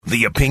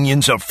The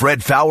opinions of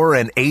Fred Faour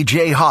and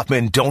A.J.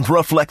 Hoffman don't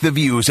reflect the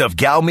views of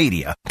Gal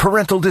Media.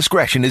 Parental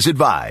discretion is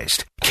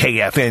advised.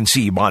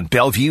 KFNC Mont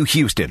Bellevue,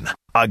 Houston,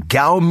 a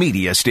Gal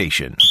Media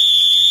station.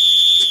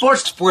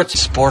 Sports.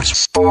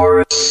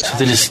 So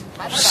they just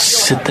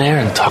sit there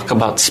and talk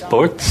about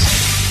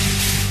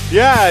sports?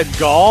 Yeah, and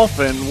golf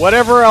and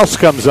whatever else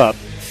comes up.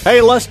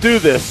 Hey, let's do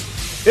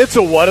this. It's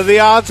a What Are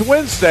the Odds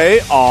Wednesday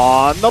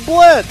on the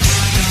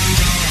Blitz.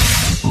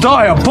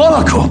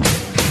 Diabolical.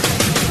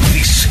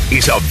 This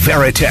is a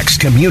Veritex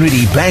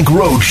Community Bank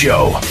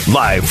Roadshow,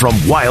 live from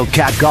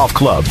Wildcat Golf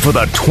Club for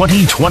the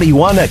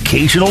 2021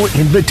 Occasional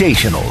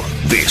Invitational.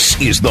 This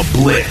is the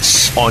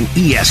Blitz on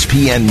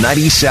ESPN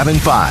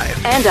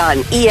 97.5. And on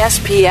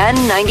ESPN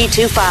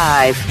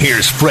 92.5.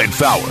 Here's Fred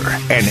Faour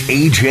and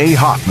A.J.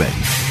 Hoffman.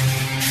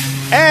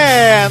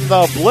 And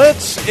the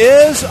Blitz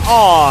is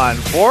on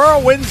for a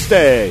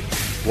Wednesday.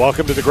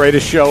 Welcome to the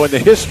greatest show in the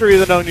history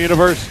of the known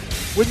universe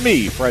with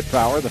me, Fred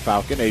Faour, the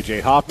Falcon, A.J.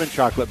 Hoffman,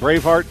 Chocolate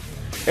Braveheart,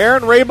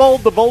 Aaron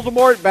Raybold, the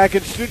Voldemort, back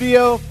in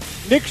studio,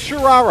 Nick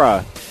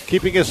Sharara,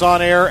 keeping us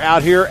on air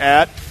out here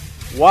at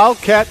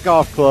Wildcat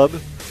Golf Club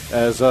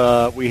as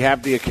we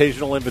have the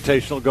Occasional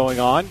Invitational going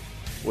on,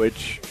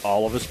 which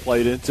all of us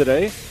played in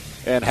today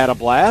and had a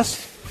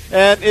blast.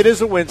 And it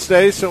is a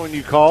Wednesday, so when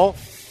you call,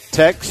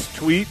 text,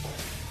 tweet,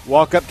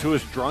 walk up to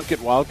us drunk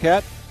at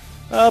Wildcat,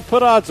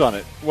 put odds on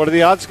it. What are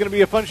the odds? It's going to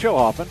be a fun show,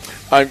 Hoffman.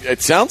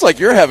 It sounds like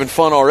you're having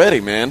fun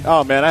already, man.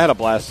 Oh, man, I had a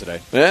blast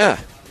today. Yeah.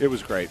 It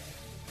was great.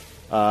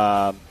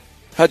 How'd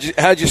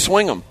you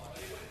swing them?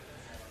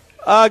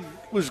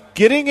 Was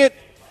getting it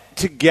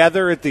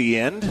together at the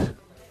end,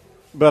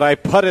 but I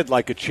putted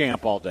like a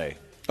champ all day.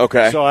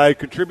 Okay. So I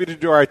contributed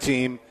to our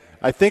team.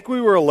 I think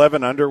we were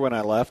 11 under when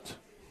I left,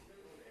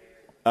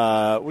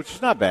 which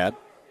is not bad.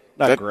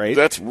 Not great.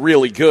 That's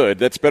really good.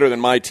 That's better than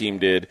my team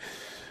did.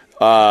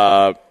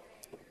 My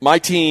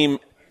team,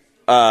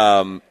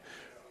 half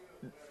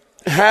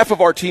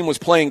of our team was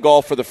playing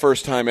golf for the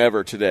first time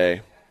ever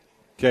today.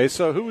 Okay,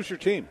 so who was your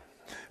team?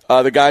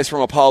 The guys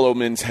from Apollo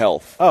Men's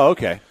Health. Oh,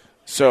 okay.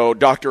 So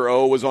Dr.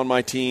 O was on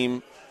my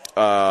team.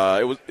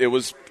 It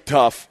was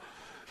tough.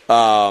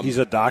 He's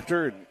a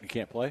doctor and he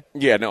can't play?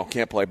 Yeah, no,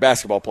 can't play.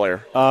 Basketball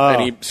player.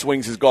 And he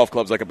swings his golf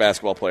clubs like a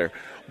basketball player.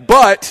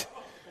 But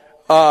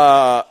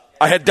I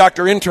had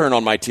Dr. Intern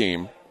on my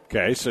team.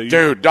 Okay, so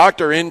Dude,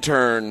 Dr.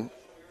 Intern,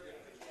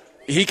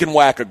 he can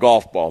whack a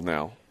golf ball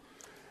now.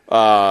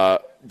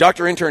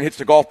 Dr. Intern hits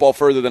the golf ball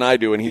further than I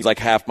do, and he's like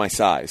half my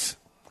size.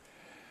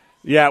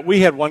 Yeah, we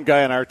had one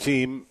guy on our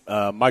team,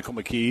 Michael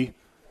McKee,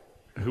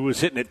 who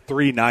was hitting it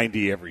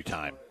 390 every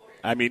time.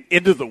 I mean,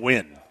 into the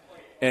wind.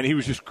 And he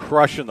was just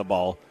crushing the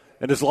ball.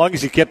 And as long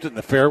as he kept it in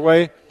the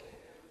fairway,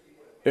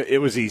 it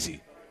was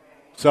easy.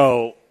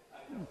 So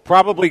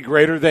probably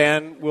greater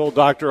than Will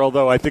Doctor,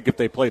 although I think if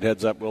they played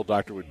heads up, Will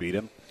Doctor would beat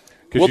him.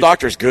 Will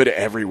Doctor's good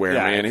everywhere,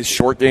 man. His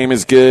short game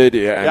is good.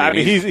 I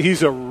mean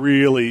he's a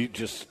really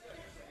just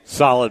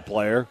solid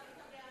player.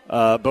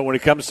 But when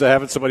it comes to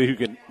having somebody who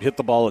can hit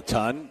the ball a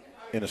ton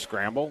in a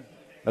scramble,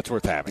 that's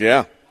worth having.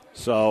 Yeah.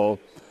 So,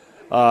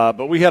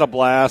 but we had a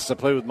blast. I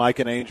played with Mike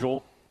and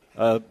Angel,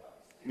 from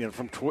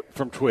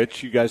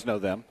Twitch. You guys know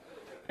them.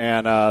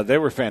 And they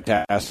were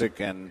fantastic.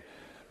 And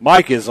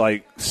Mike is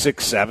like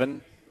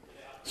 6'7",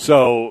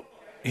 so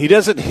he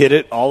doesn't hit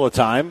it all the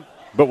time.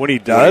 But when he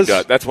does,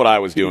 that's what I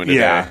was doing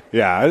today.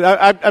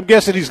 Yeah. I'm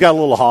guessing he's got a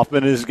little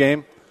Hoffman in his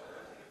game.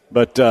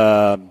 But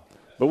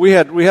we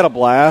had a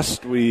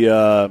blast. We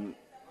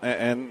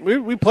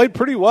played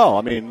pretty well.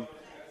 I mean,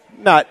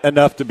 not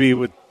enough to be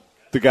with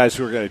the guys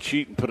who are going to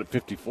cheat and put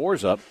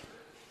 54s up,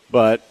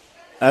 but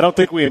I don't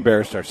think we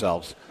embarrassed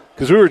ourselves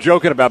because we were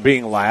joking about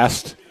being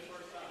last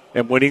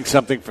and winning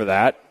something for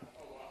that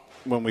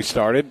when we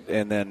started.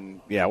 And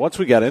then, once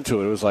we got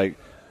into it, it was like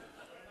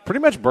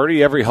pretty much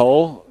birdie every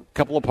hole, a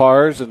couple of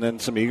pars, and then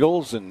some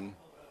eagles, and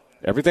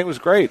everything was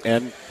great.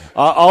 And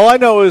all I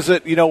know is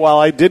that, while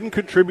I didn't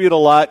contribute a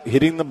lot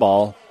hitting the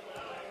ball,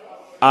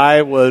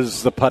 I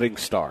was the putting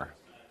star.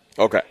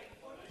 Okay.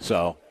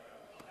 So,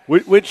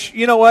 which,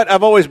 you know what?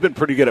 I've always been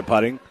pretty good at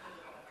putting,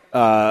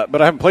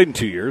 but I haven't played in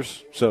 2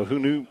 years, so who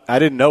knew? I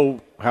didn't know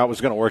how it was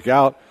going to work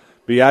out.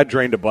 But, I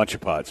drained a bunch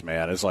of putts,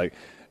 man. It's like,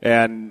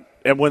 and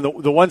when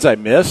the ones I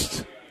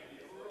missed,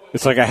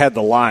 it's like I had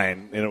the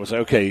line, and it was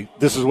like, okay,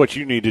 this is what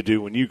you need to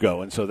do when you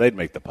go, and so they'd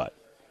make the putt.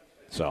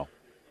 So,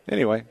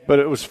 anyway, but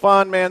it was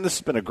fun, man. This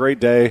has been a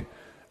great day.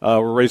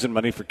 We're raising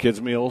money for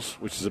kids' meals,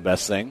 which is the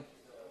best thing.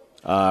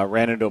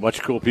 Ran into a bunch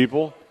of cool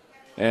people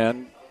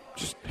and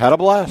just had a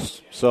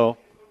blast. So,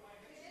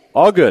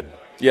 all good.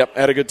 Yep,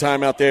 had a good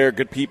time out there.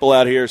 Good people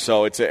out here.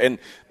 So and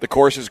the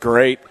course is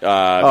great.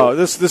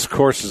 This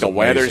course is the amazing.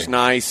 Weather's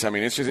nice. I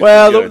mean, it's just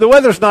the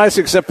weather's nice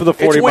except for the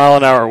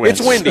 40-mile-an-hour winds.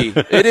 It's windy.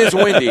 It is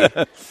windy,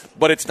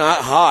 but it's not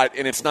hot.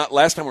 And it's not.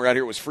 Last time we were out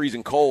here, it was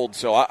freezing cold.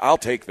 So I'll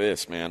take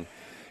this, man.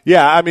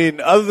 Yeah, I mean,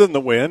 other than the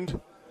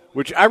wind,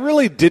 which I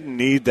really didn't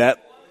need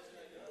that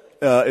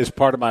as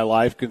part of my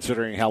life,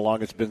 considering how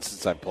long it's been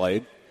since I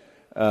played.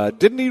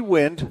 Didn't need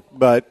wind,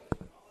 but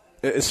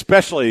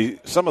especially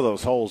some of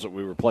those holes that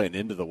we were playing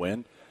into the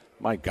wind,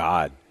 My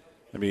God.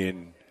 I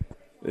mean,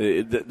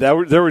 there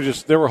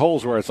were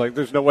holes where it's like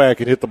there's no way I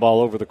could hit the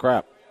ball over the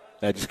crap.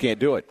 I just can't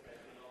do it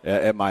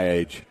at my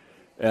age,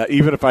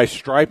 even if I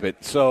stripe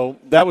it. So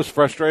that was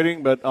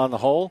frustrating, but on the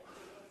whole,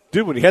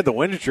 dude, when you had the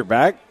wind at your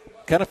back,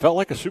 kind of felt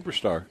like a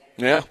superstar.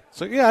 Yeah.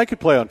 So, yeah, I could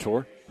play on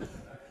tour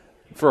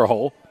for a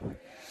hole.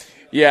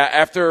 Yeah,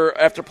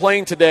 after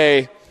playing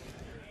today,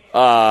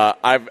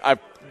 I've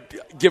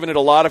given it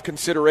a lot of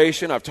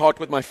consideration. I've talked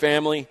with my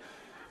family,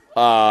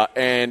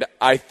 and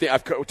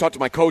I've talked to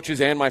my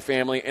coaches and my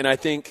family, and I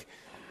think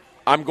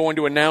I'm going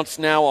to announce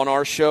now on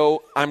our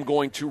show I'm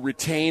going to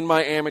retain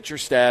my amateur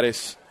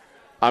status.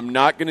 I'm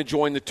not going to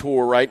join the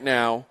tour right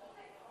now.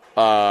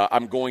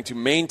 I'm going to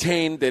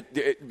maintain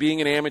that being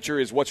an amateur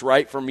is what's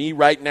right for me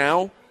right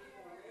now.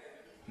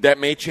 That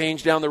may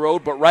change down the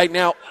road, but right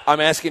now I'm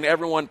asking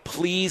everyone,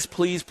 please,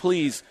 please,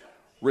 please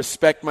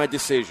respect my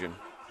decision.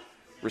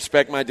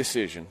 Respect my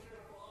decision.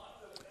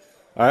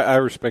 I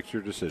respect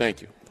your decision.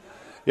 Thank you.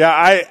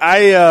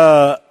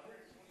 Yeah,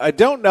 I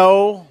don't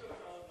know.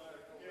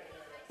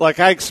 Like,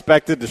 I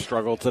expected to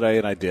struggle today,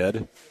 and I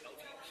did.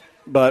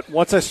 But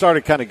once I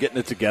started kind of getting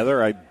it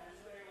together,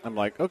 I'm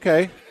like,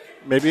 okay,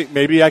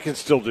 maybe I can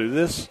still do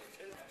this.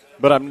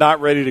 But I'm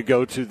not ready to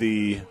go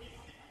to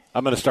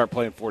I'm going to start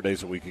playing 4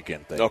 days a week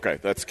again thing. Okay,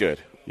 that's good.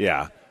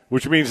 Yeah,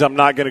 which means I'm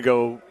not going to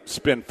go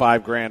spend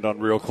 $5,000 on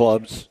real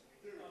clubs.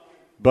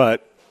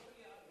 But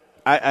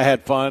I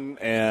had fun,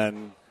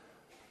 and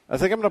I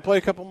think I'm going to play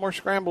a couple more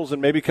scrambles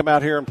and maybe come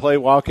out here and play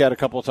Wildcat a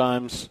couple of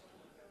times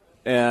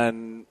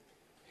and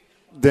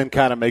then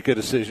kind of make a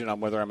decision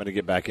on whether I'm going to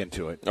get back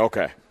into it.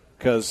 Okay.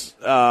 Because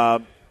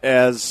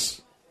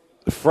as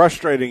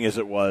frustrating as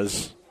it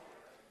was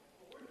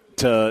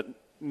to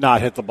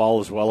not hit the ball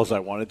as well as I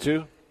wanted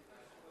to,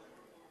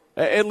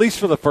 at least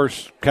for the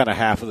first kind of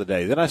half of the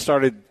day, then I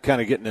started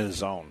kind of getting in the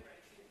zone.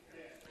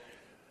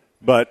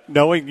 But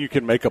knowing you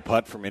can make a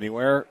putt from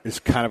anywhere is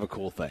kind of a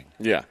cool thing.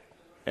 Yeah.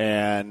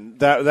 And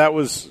that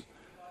was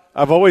 –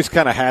 I've always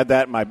kind of had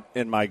that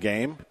in my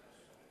game.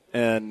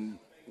 And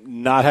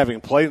not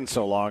having played in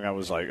so long, I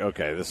was like,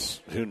 okay,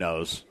 who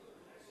knows.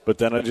 But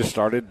then I just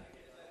started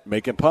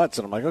making putts,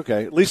 and I'm like,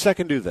 okay, at least I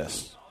can do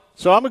this.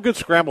 So I'm a good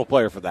scramble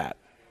player for that.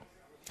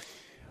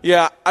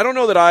 Yeah, I don't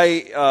know that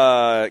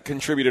I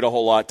contributed a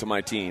whole lot to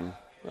my team,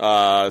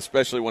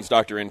 especially once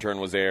Dr. Intern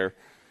was there.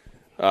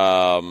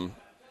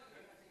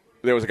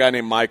 There was a guy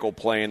named Michael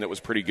playing that was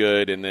pretty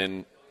good, and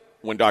then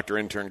when Dr.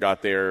 Intern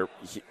got there,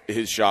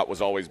 his shot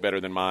was always better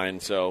than mine.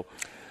 So,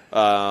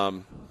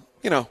 I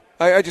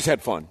just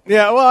had fun.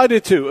 Yeah, well, I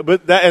did too.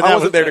 But I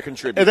wasn't there to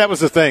contribute. And that was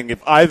the thing.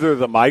 If either of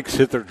the mics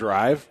hit their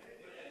drive,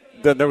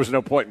 then there was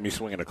no point in me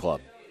swinging a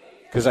club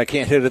because I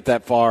can't hit it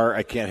that far.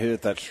 I can't hit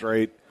it that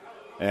straight.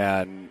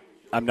 And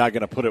I'm not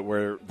going to put it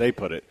where they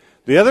put it.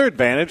 The other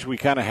advantage we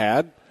kind of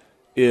had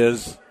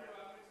is,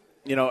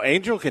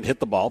 Angel can hit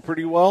the ball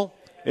pretty well.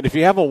 And if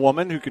you have a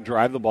woman who can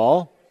drive the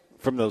ball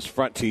from those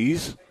front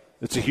tees,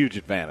 it's a huge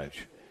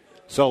advantage.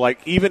 So,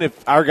 even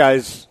if our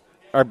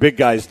big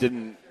guys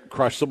didn't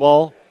crush the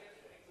ball,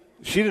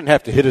 she didn't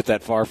have to hit it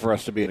that far for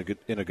us to be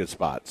in a good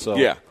spot. So,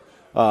 yeah.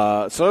 It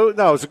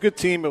was a good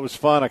team. It was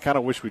fun. I kind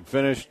of wish we'd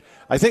finished.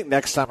 I think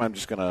next time I'm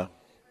just going to,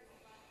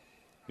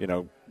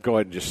 go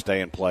ahead and just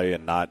stay and play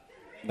and not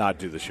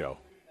do the show.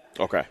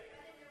 Okay.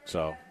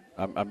 So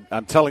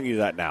I'm telling you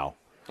that now.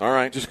 All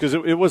right. Just because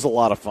it was a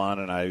lot of fun,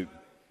 and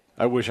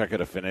I wish I could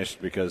have finished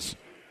because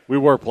we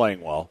were playing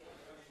well,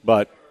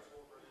 but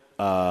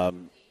not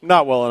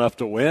well enough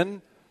to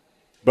win.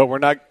 But we're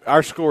not.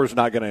 Our score is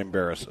not going to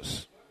embarrass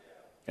us,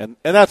 and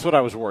that's what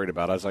I was worried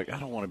about. I was like, I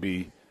don't want to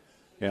be,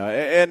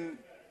 and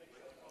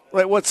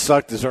what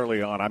sucked is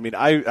early on. I mean,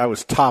 I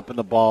was topping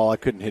the ball. I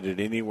couldn't hit it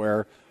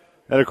anywhere.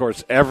 And, of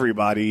course,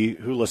 everybody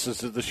who listens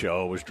to the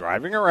show was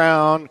driving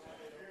around.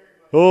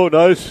 Oh,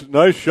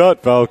 nice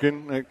shot,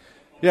 Falcon.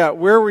 Yeah,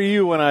 where were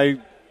you when I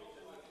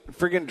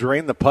friggin'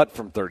 drained the putt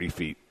from 30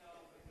 feet?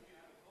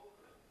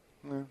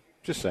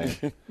 Just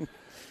saying.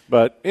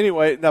 But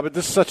anyway, but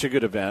this is such a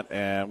good event,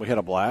 and we had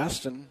a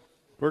blast, and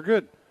we're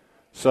good.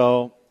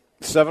 So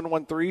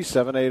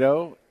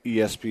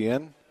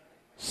 713-780-ESPN,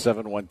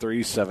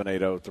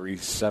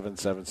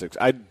 713-780-3776.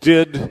 I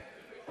did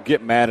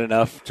get mad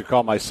enough to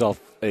call myself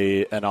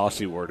an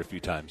Aussie word a few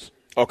times.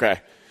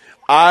 Okay.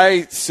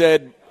 I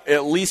said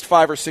at least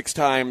 5 or 6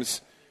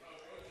 times,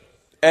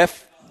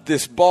 F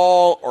this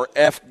ball or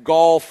F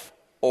golf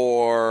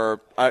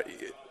or there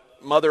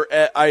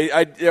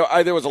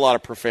was a lot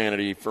of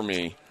profanity for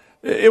me.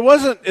 It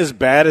wasn't as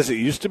bad as it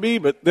used to be,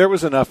 but there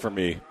was enough for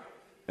me.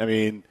 I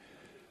mean,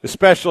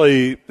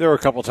 especially there were a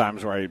couple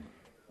times where I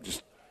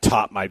just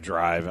topped my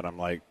drive, and I'm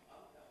like,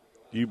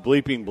 you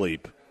bleeping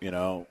bleep.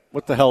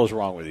 What the hell is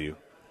wrong with you?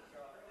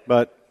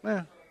 But,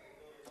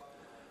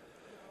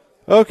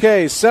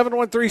 Okay,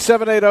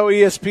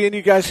 713-780-ESPN.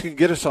 You guys can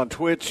get us on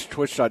Twitch,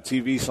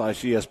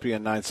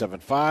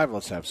 twitch.tv/ESPN975.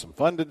 Let's have some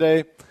fun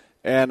today.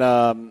 And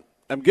I'm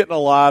getting a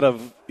lot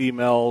of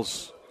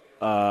emails,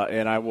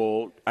 and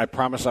I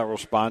promise I will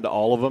respond to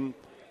all of them.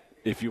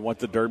 If you want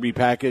the Derby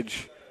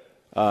package,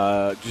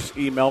 just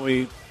email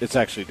me. It's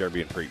actually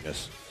Derby and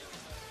Preakness.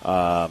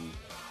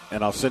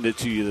 And I'll send it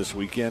to you this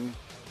weekend.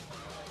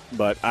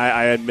 But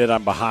I admit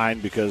I'm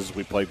behind because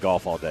we played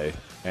golf all day.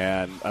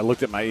 And I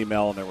looked at my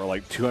email, and there were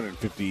like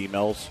 250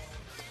 emails.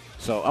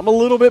 So I'm a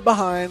little bit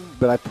behind,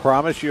 but I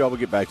promise you I will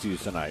get back to you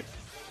tonight.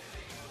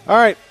 All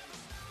right.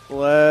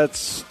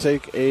 Let's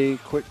take a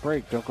quick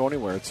break. Don't go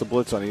anywhere. It's the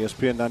Blitz on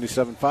ESPN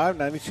 97.5,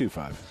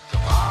 92.5. The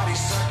party's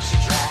such a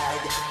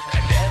drag,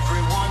 and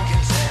everyone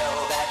can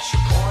tell that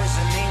you're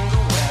poisoning the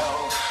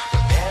well.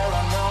 But there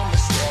are no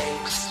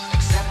mistakes,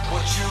 except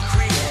what you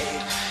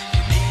create.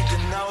 You need to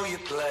know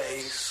your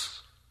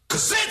place,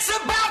 'cause it's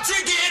about to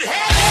get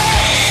heavy.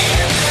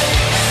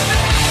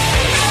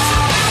 It's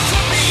about to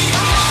be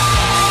on.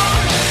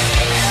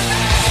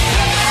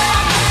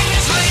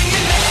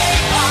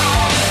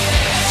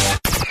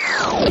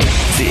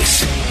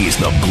 This is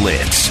the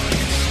Blitz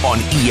on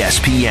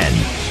ESPN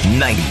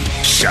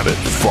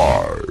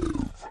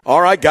 97.5.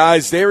 All right,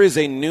 guys, there is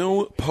a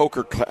new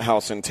poker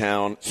house in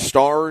town,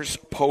 Stars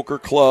Poker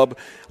Club.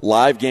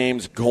 Live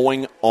games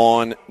going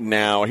on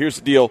now. Here's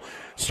the deal.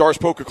 Stars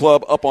Poker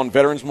Club up on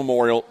Veterans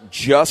Memorial,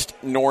 just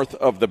north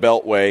of the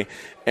Beltway,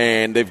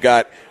 and they've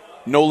got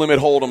No Limit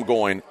Hold'em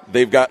going.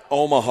 They've got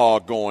Omaha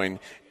going,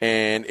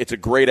 and it's a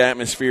great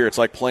atmosphere. It's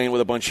like playing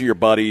with a bunch of your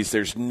buddies.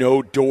 There's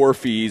no door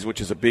fees,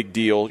 which is a big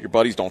deal. Your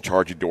buddies don't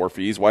charge you door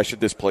fees. Why should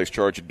this place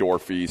charge you door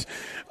fees?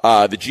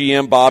 The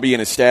GM, Bobby, and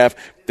his staff,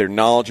 they're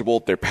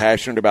knowledgeable. They're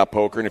passionate about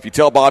poker. And if you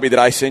tell Bobby that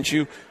I sent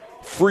you,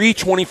 free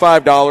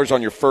 $25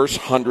 on your first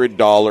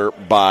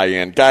 $100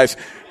 buy-in. Guys,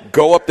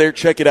 go up there,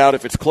 check it out.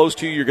 If it's close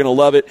to you, you're going to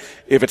love it.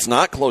 If it's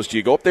not close to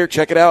you, go up there,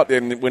 check it out.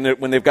 And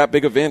when they've got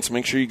big events,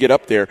 make sure you get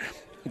up there.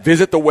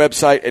 Visit the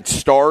website at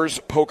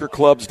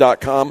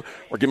starspokerclubs.com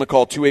or give them a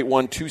call,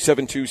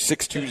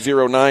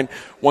 281-272-6209.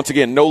 Once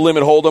again, No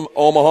Limit Hold'em,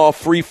 Omaha,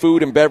 free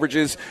food and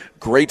beverages,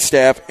 great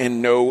staff,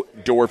 and no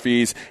door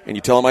fees. And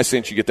you tell them I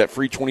sent you, get that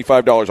free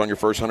 $25 on your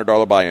first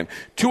 $100 buy-in.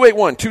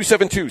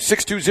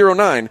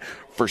 281-272-6209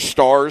 for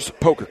Stars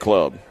Poker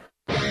Club.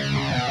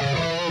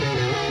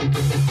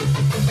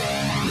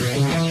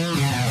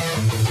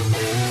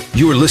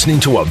 You're listening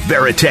to a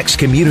Veritex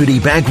Community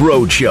Bank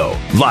Roadshow,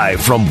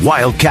 live from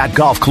Wildcat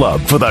Golf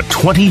Club for the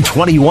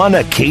 2021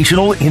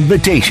 Occasional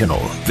Invitational.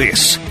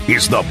 This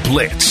is the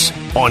Blitz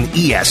on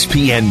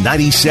ESPN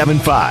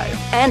 97.5.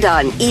 And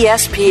on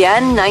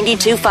ESPN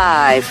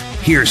 92.5.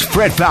 Here's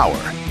Fred Faour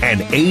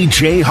and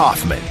A.J.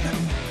 Hoffman.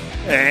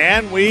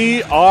 And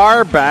we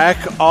are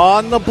back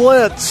on the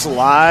Blitz,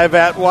 live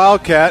at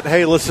Wildcat.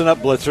 Hey, listen up,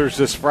 Blitzers.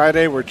 This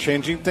Friday, we're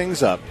changing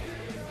things up.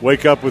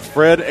 Wake up with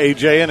Fred,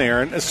 AJ, and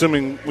Aaron,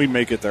 assuming we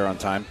make it there on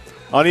time,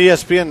 on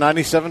ESPN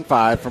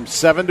 97.5 from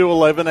 7 to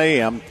 11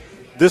 a.m.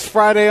 this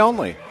Friday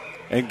only.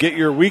 And get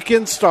your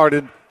weekend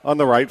started on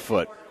the right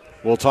foot.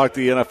 We'll talk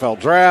the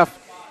NFL draft,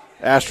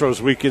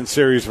 Astros weekend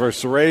series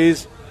versus the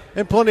Rays,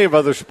 and plenty of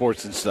other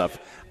sports and stuff.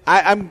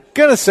 I'm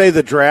going to say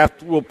the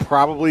draft will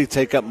probably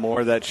take up more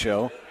of that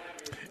show.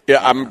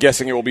 Yeah, I'm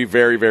guessing it will be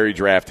very, very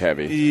draft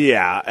heavy.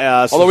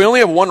 Yeah. Although we only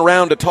have one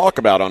round to talk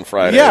about on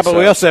Friday. Yeah, but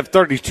we also have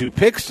 32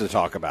 picks to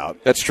talk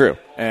about. That's true.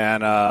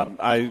 And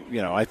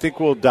I think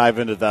we'll dive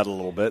into that a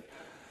little bit.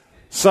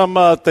 Some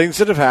things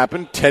that have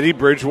happened. Teddy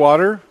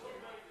Bridgewater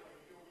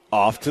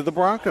off to the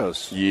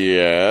Broncos.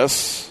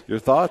 Yes. Your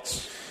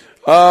thoughts?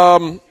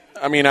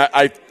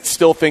 I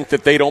still think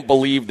that they don't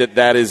believe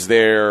that is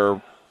their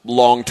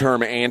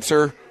long-term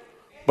answer,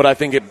 but I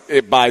think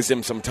it buys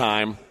him some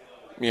time.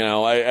 You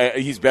know,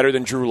 he's better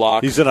than Drew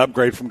Lock. He's an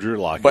upgrade from Drew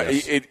Lock. But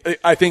yes.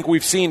 I think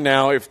we've seen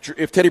now if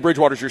Teddy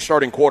Bridgewater's your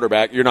starting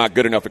quarterback, you're not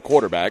good enough at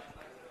quarterback.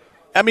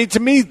 I mean, to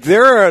me,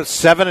 they're a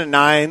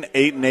 7-9,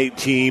 8-8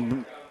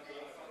 team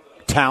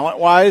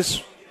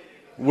talent-wise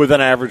with an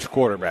average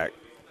quarterback.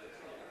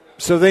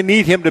 So they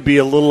need him to be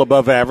a little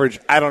above average.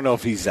 I don't know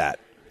if he's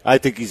that. I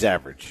think he's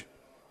average.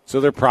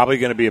 So they're probably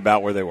going to be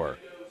about where they were.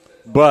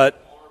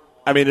 But,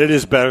 I mean, it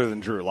is better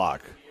than Drew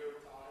Lock.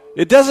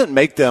 It doesn't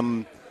make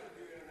them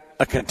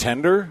a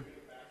contender.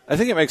 I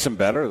think it makes him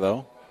better,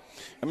 though.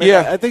 I mean,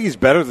 yeah. I think he's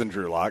better than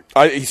Drew Lock.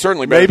 He's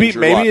certainly better than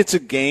Drew Lock. Maybe it's a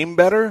game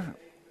better.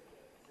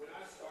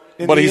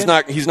 But he's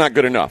not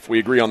good enough. We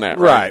agree on that,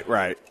 right?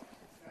 Right.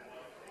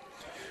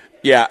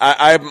 Yeah,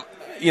 I'm.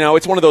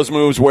 It's one of those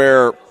moves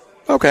where,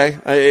 okay,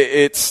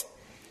 I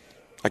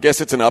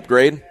guess it's an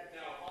upgrade,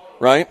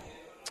 right?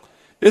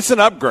 It's an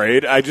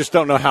upgrade. I just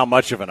don't know how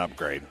much of an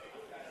upgrade.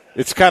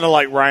 It's kind of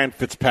like Ryan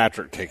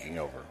Fitzpatrick taking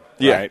over.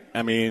 Yeah. Right?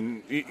 I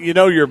mean,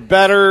 you're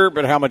better,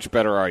 but how much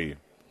better are you?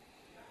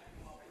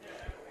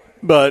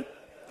 But,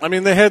 I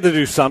mean, they had to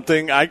do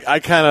something. I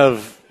kind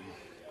of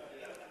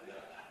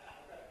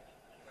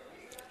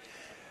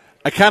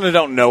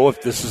don't know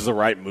if this is the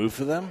right move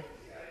for them.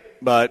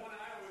 But,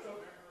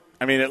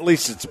 I mean, at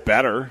least it's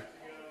better.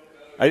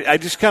 I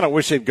just kind of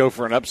wish they'd go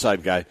for an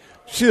upside guy.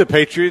 See, the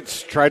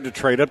Patriots tried to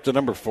trade up to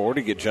number 4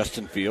 to get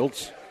Justin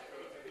Fields.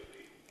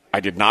 I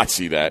did not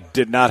see that.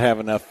 Did not have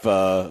enough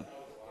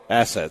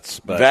assets.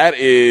 But that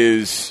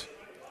is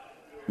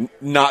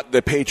not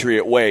the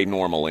Patriot way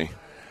normally.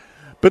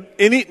 But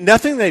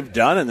nothing they've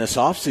done in this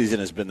offseason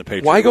has been the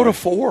Patriots. Why go to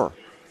 4?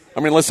 I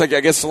mean,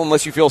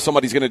 unless you feel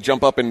somebody's going to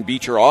jump up and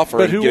beat your offer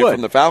but and who get would? it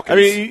from the Falcons.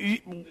 I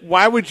mean,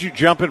 why would you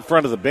jump in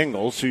front of the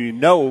Bengals, who you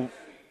know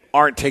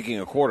aren't taking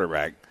a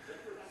quarterback,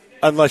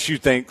 unless you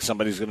think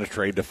somebody's going to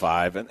trade to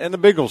 5, and the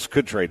Bengals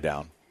could trade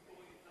down.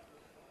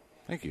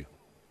 Thank you.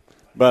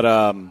 But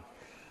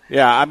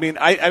yeah, I mean,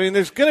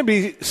 there's going to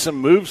be some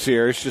moves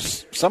here. It's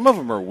just some of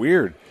them are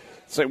weird.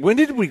 It's like, when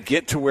did we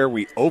get to where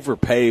we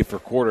overpay for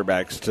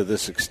quarterbacks to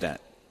this extent?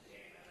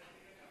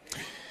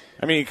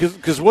 I mean,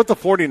 because what the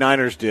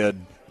 49ers did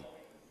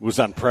was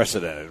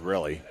unprecedented,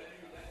 really,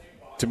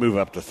 to move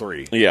up to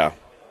 3. Yeah.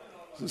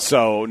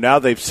 So now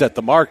they've set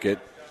the market,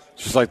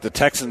 just like the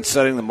Texans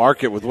setting the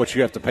market with what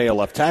you have to pay a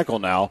left tackle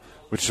now,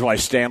 which is why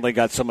Stanley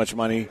got so much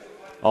money.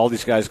 All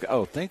these guys go,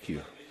 oh, thank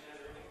you.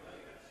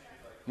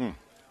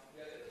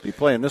 Be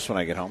playing this when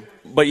I get home.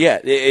 But yeah,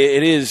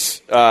 it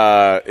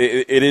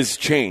is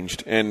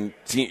changed, and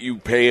you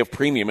pay a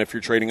premium if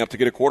you're trading up to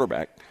get a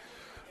quarterback.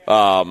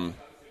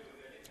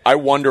 I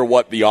wonder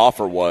what the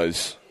offer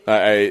was.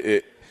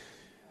 Listen,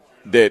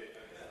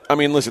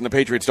 the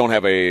Patriots don't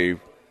have a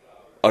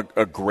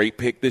great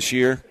pick this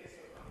year.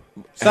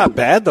 It's not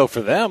bad though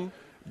for them.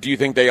 Do you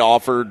think they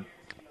offered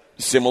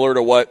similar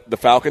to what the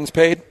Falcons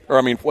paid,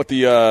 or what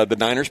the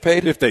Niners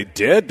paid? If they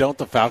did, don't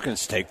the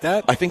Falcons take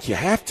that? I think you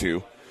have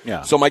to.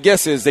 Yeah. So my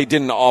guess is they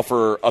didn't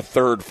offer a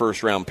third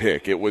first-round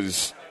pick.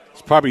 It's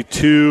probably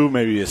 2,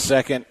 maybe a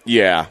second.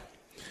 Yeah.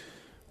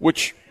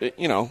 Which,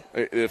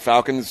 the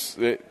Falcons,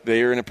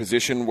 they're in a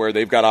position where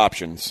they've got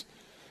options.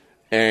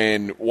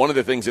 And one of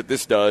the things that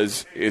this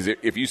does is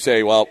if you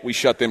say, well, we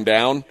shut them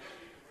down,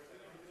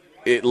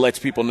 it lets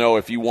people know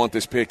if you want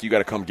this pick, you got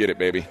to come get it,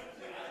 baby.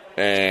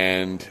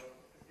 And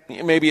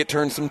maybe it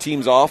turns some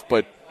teams off,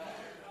 but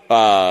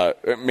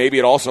maybe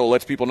it also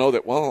lets people know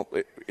that, well,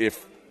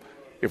 if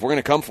we're going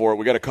to come for it,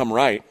 we got to come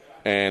right.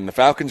 And the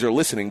Falcons are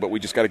listening, but we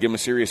just got to give them a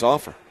serious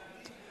offer.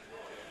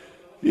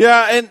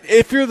 Yeah, and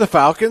if you're the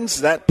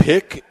Falcons, that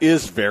pick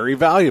is very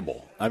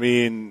valuable. I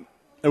mean,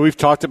 and we've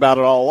talked about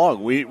it all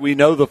along. We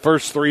know the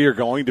first 3 are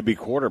going to be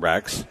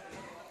quarterbacks.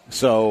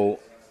 So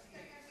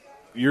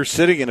you're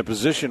sitting in a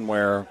position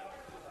where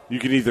you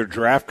can either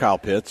draft Kyle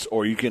Pitts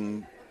or you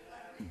can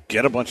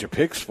get a bunch of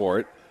picks for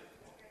it.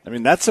 I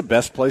mean, that's the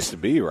best place to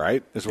be,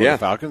 right, is where the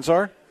Falcons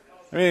are?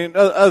 I mean,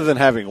 other than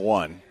having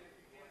one.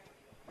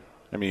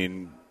 I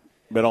mean,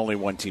 but only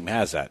one team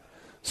has that.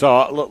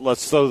 So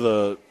let's throw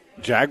the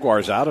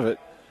Jaguars out of it.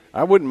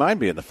 I wouldn't mind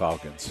being the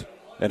Falcons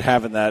and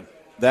having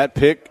that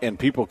pick and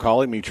people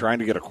calling me trying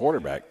to get a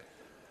quarterback,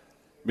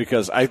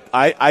 because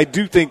I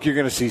do think you're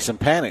going to see some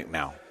panic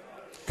now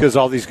because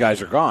all these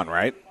guys are gone,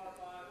 right?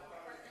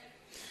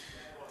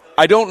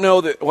 I don't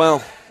know that.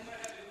 Well,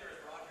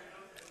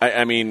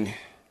 I mean,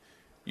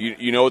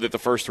 you know that the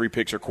first 3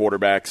 picks are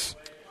quarterbacks.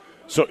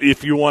 So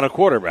if you want a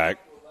quarterback,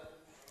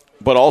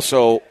 but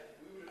also,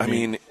 I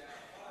mean,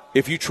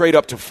 if you trade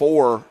up to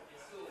 4.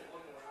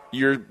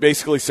 You're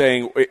basically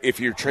saying if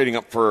you're trading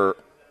up for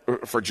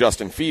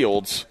Justin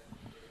Fields,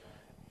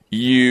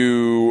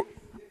 you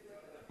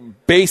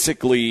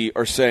basically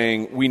are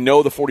saying we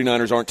know the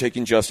 49ers aren't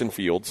taking Justin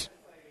Fields.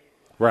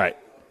 Right.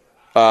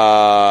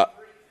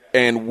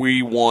 And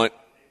we want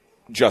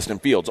Justin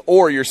Fields.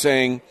 Or you're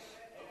saying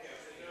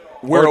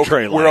we're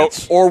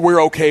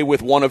okay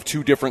with one of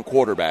 2 different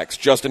quarterbacks,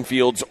 Justin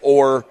Fields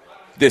or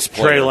this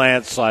player. Trey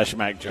Lance /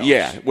 Mac Jones.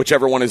 Yeah,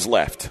 whichever one is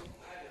left.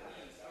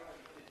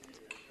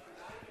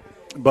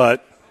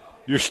 But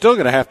you're still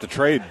going to have to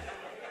trade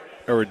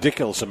a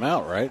ridiculous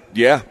amount, right?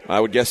 Yeah, I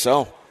would guess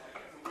so.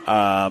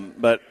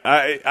 But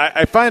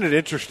I find it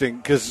interesting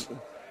because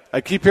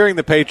I keep hearing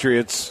the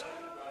Patriots,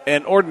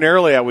 and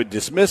ordinarily I would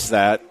dismiss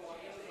that,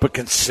 but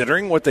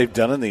considering what they've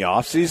done in the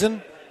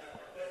offseason,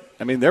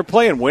 I mean, they're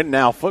playing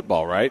win-now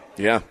football, right?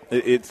 Yeah.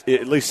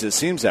 At least it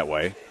seems that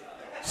way.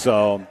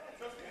 So,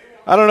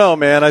 I don't know,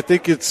 man. I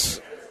think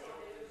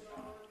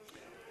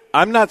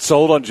I'm not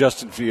sold on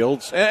Justin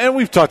Fields, and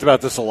we've talked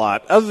about this a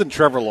lot. Other than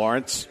Trevor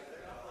Lawrence,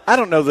 I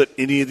don't know that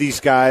any of these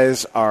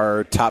guys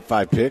are top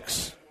 5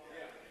 picks.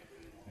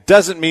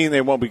 Doesn't mean they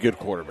won't be good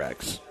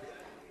quarterbacks.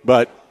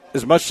 But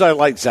as much as I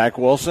like Zach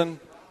Wilson,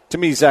 to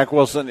me Zach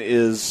Wilson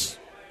is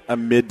a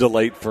mid to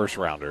late first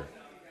rounder.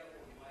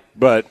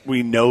 But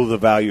we know the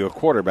value of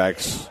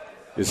quarterbacks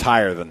is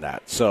higher than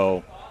that.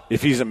 So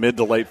if he's a mid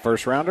to late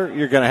first rounder,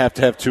 you're going to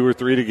have 2 or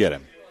 3 to get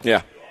him.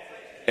 Yeah.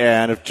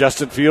 And if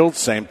Justin Fields,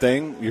 same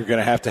thing, you're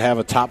going to have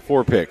a top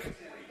 4 pick.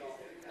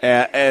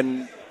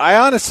 And I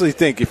honestly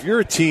think if you're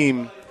a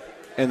team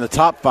in the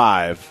top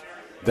 5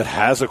 that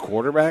has a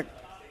quarterback,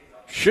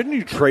 shouldn't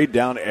you trade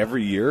down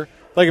every year?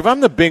 Like if I'm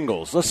the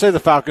Bengals, let's say the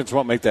Falcons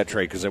won't make that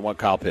trade because they want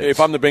Kyle Pitts. If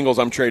I'm the Bengals,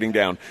 I'm trading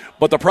down.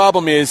 But the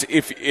problem is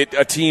if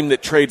a team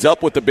that trades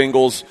up with the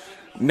Bengals,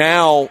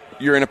 now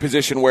you're in a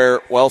position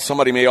where, well,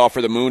 somebody may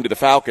offer the moon to the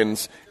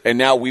Falcons, and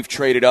now we've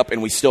traded up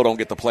and we still don't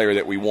get the player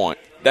that we want.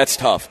 That's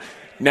tough.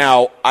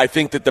 Now, I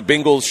think that the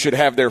Bengals should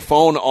have their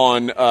phone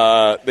on,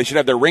 they should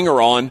have their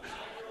ringer on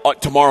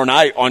tomorrow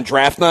night, on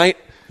draft night.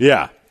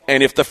 Yeah.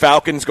 And if the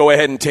Falcons go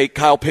ahead and take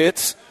Kyle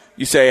Pitts,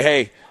 you say,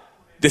 hey,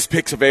 this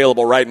pick's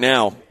available right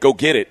now. Go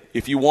get it.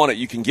 If you want it,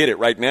 you can get it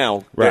right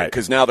now. Right.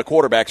 Because now the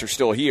quarterbacks are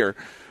still here.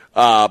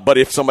 But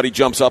if somebody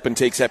jumps up and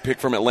takes that pick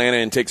from Atlanta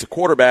and takes a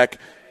quarterback,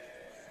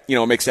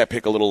 it makes that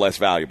pick a little less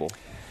valuable.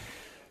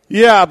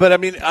 Yeah, but,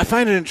 I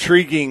find it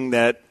intriguing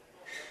that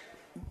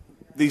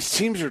these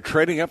teams are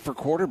trading up for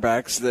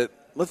quarterbacks that,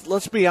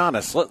 let's be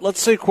honest,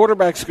 let's say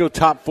quarterbacks go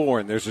top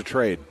 4 and there's a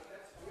trade.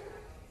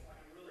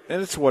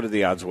 And it's what are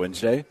the odds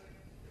Wednesday?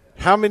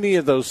 How many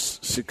of those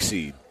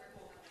succeed?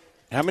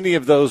 How many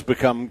of those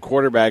become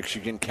quarterbacks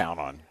you can count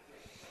on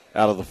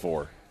out of the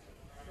 4?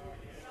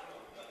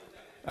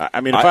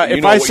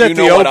 If I set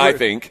the over, I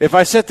think. If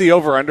I set the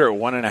over under at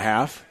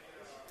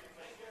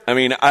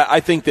 1.5, I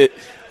think that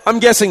I'm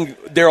guessing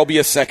there'll be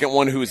a second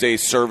one who's a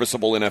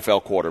serviceable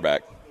NFL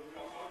quarterback.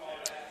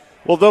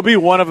 Well, there'll be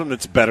one of them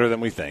that's better than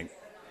we think.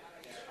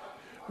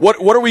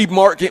 What are we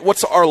marking?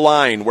 What's our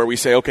line where we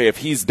say, okay, if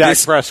he's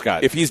Dak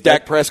Prescott, if he's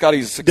Dak Prescott,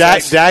 he's a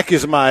success? Dak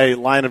is my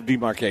line of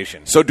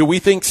demarcation. So, do we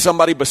think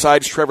somebody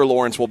besides Trevor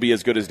Lawrence will be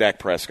as good as Dak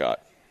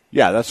Prescott?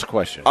 Yeah, that's the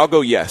question. I'll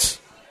go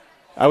yes.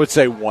 I would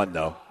say 1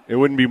 though. It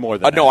wouldn't be more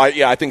than no.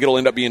 I think it'll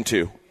end up being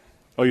 2.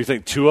 Oh, you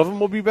think 2 of them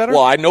will be better?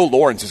 Well, I know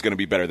Lawrence is going to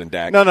be better than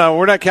Dak. No,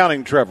 we're not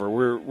counting Trevor.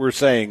 We're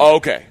saying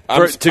okay.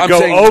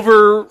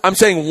 I'm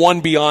saying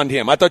 1 beyond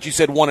him. I thought you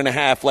said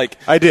 1.5. Like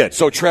I did.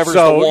 So Trevor's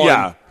the 1.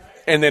 Yeah.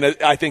 And then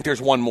I think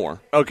there's 1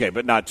 more. Okay,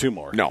 but not 2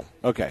 more. No.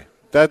 Okay.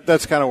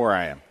 That's kind of where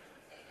I am.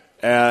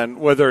 And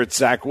whether it's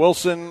Zach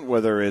Wilson,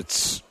 whether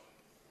it's,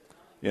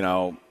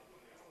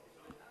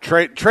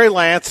 Trey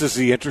Lance is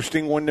the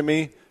interesting one to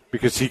me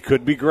because he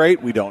could be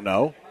great. We don't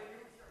know.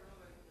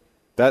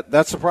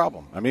 That's the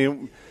problem.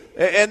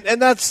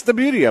 And that's the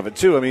beauty of it,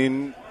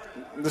 too.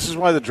 This is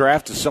why the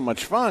draft is so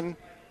much fun,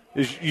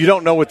 is you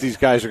don't know what these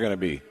guys are going to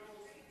be.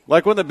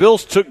 Like when the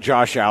Bills took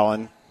Josh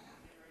Allen,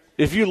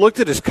 if you looked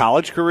at his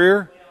college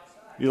career,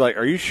 you're like,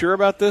 are you sure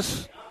about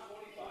this?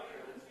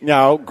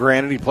 Now,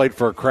 granted, he played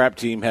for a crap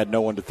team, had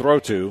no one to throw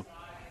to,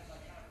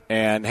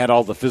 and had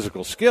all the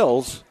physical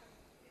skills.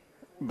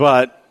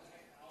 But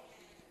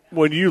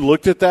when you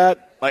looked at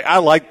that, like I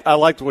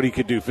liked what he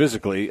could do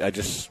physically. I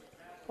just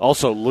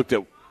also looked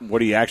at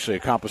what he actually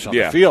accomplished on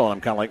the field, and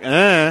I'm kind of like,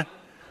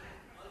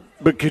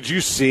 But could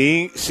you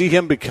see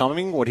him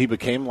becoming what he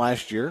became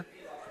last year?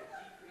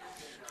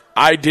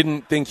 I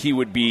didn't think he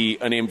would be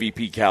an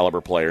MVP caliber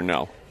player,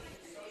 no.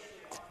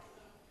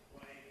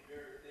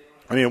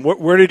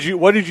 What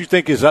did you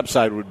think his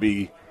upside would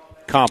be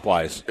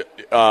comp-wise?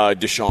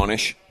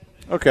 Deshaun-ish.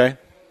 Okay.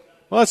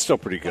 Well, that's still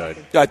pretty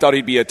good. I thought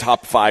he'd be a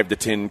top 5 to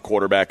 10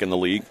 quarterback in the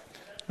league.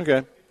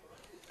 Okay.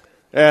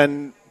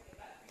 And,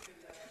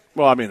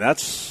 well,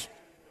 that's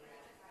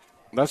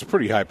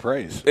pretty high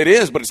praise. It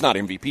is, but it's not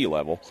MVP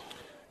level.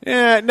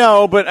 Yeah,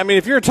 no, but,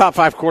 if you're a top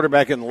 5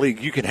 quarterback in the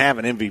league, you can have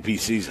an MVP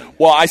season.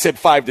 Well, I said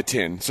 5 to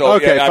 10. So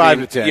okay,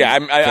 5 to 10. Yeah,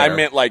 I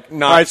meant like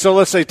not. All right, so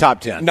let's say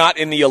top 10. Not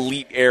in the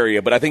elite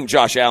area, but I think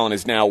Josh Allen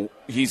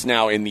he's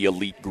now in the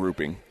elite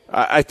grouping.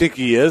 I think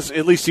he is.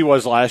 At least he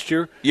was last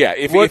year. Yeah,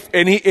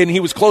 and he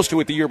was close to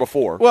it the year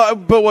before. Well,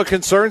 but what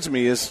concerns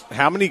me is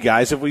how many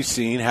guys have we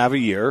seen have a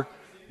year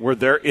where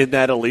they're in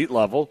that elite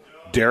level?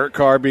 Derek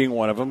Carr being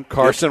one of them,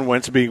 Carson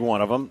Wentz being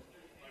one of them.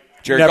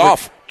 Jared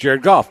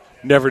Goff.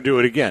 Never do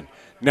it again.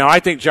 Now,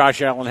 I think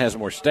Josh Allen has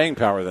more staying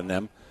power than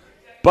them,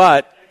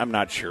 but I'm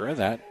not sure of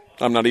that.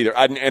 I'm not either.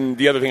 And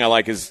the other thing I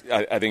like is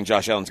I think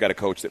Josh Allen's got a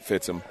coach that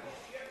fits him.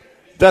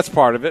 That's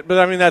part of it, but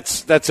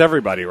that's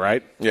everybody,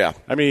 right? Yeah.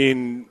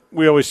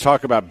 We always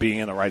talk about being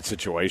in the right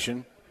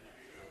situation.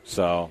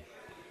 So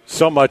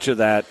much of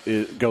that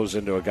goes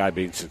into a guy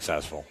being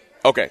successful.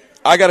 Okay.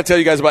 I got to tell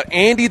you guys about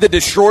Andy the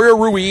Destroyer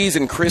Ruiz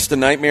and Chris the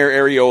Nightmare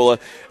Areola.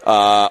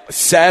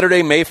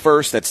 Saturday, May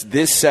 1st. That's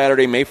this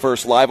Saturday, May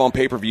 1st, live on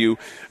pay-per-view.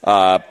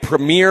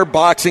 Premier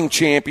Boxing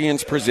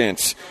Champions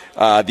presents.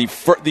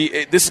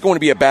 This is going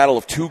to be a battle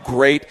of 2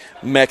 great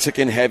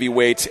Mexican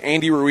heavyweights.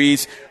 Andy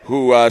Ruiz,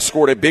 who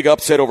scored a big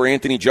upset over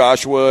Anthony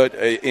Joshua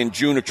in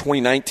June of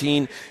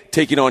 2019,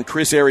 taking on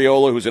Chris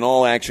Areola, who's an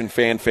all-action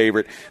fan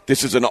favorite.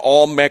 This is an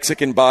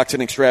all-Mexican boxing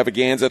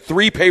extravaganza.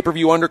 3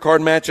 pay-per-view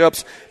undercard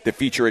matchups that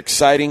feature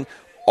exciting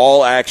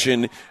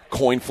all-action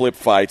coin flip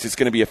fights. It's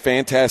going to be a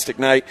fantastic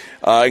night,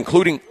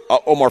 including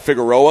Omar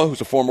Figueroa, who's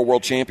a former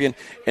world champion,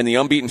 and the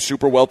unbeaten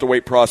super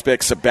welterweight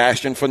prospect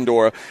Sebastian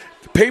Fundora.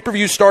 The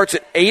pay-per-view starts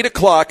at 8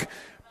 o'clock,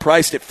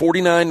 priced at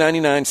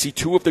 $49.99. See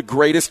 2 of the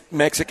greatest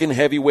Mexican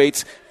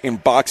heavyweights in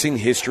boxing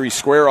history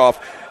square off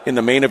in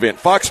the main event.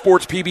 Fox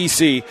Sports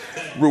PBC,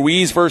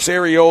 Ruiz versus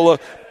Areola.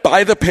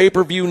 Buy the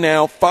pay-per-view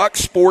now,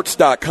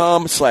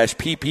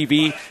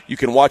 foxsports.com/PPV. You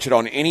can watch it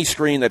on any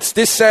screen. That's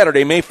this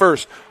Saturday, May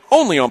 1st,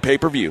 only on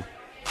pay-per-view.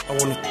 I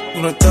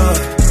wanna thug,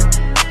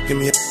 give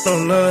me a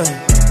online.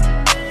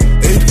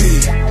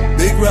 AP,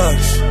 big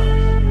rocks,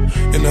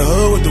 in the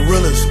hood with the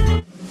realest.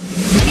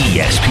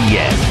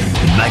 ESPN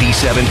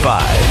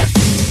 97.5.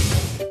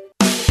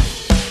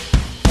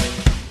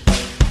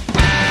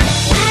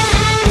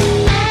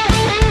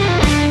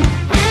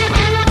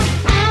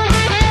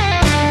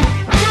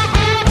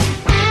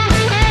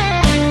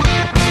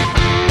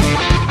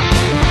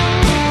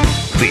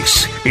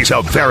 is a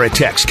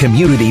Veritex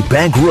Community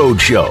Bank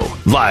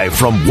Roadshow, live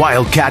from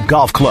Wildcat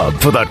Golf Club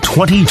for the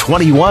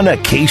 2021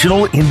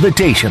 Occasional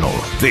Invitational.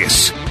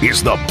 This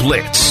is The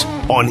Blitz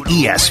on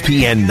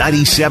ESPN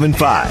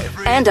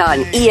 97.5. And on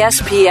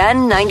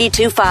ESPN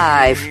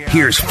 92.5.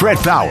 Here's Fred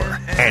Faour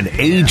and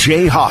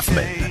A.J.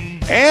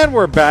 Hoffman. And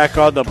we're back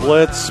on The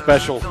Blitz.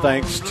 Special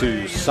thanks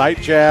to Sight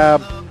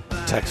Jab,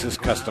 Texas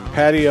Custom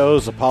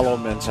Patios, Apollo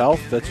Men's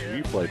Health. That's who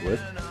you played with.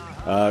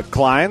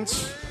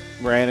 Kleins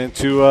ran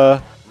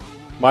into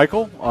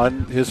Michael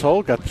on his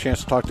hole. Got the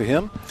chance to talk to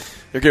him.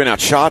 They're giving out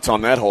shots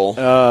on that hole.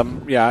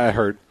 Yeah, I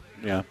heard.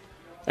 Yeah.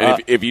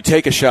 And if you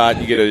take a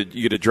shot, you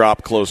get a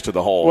drop close to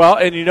the hole. Well,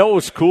 and you know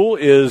what's cool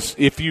is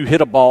if you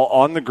hit a ball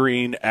on the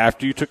green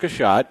after you took a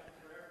shot,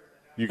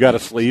 you got a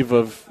sleeve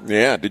of.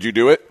 Yeah, did you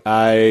do it?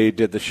 I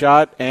did the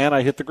shot and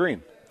I hit the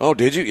green. Oh,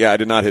 did you? Yeah, I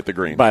did not hit the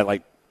green by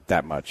like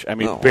that much. I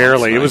mean, Oh,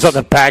 barely. nice. It was on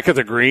the back of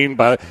the green,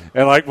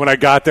 and like when I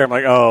got there, I'm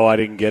like, oh, I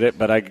didn't get it,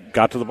 but I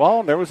got to the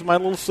ball and there was my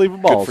little sleeve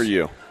of balls. Good for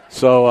you.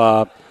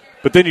 So,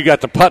 but then you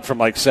got the putt from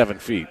like 7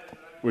 feet,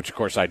 which of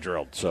course I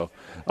drilled. So,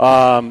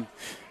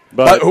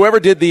 but whoever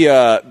did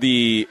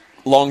the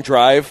long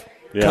drive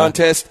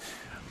contest,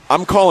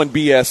 I'm calling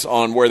BS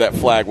on where that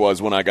flag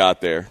was when I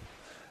got there.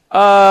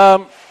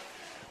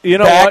 You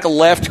know back what?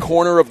 left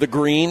corner of the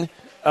green.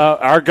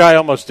 Our guy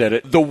almost did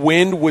it. The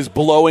wind was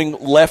blowing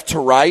left to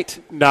right.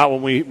 Not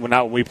when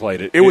we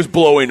played it. It was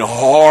blowing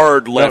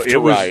hard left to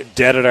right. It was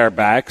dead at our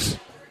backs.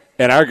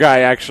 And our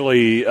guy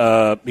actually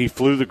he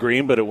flew the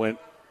green, but it went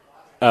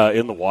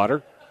in the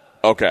water.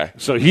 Okay.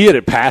 So he hit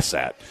it past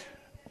that.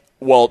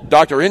 Well,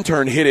 Dr.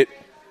 Intern hit it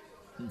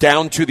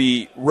down to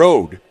the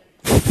road.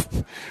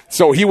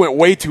 So he went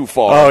way too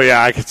far. Oh,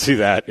 yeah, I could see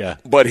that, yeah.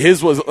 But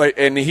his was,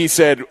 and he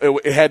said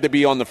it had to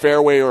be on the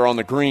fairway or on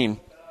the green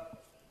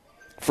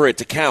for it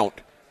to count.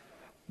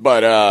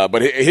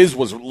 But his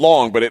was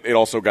long, but it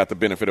also got the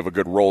benefit of a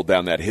good roll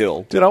down that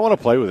hill. Dude, I want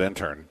to play with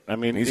Intern. I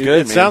mean, he's good,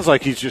 It man. sounds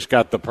like he's just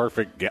got the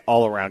perfect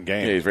all-around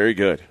game. Yeah, he's very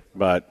good.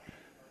 But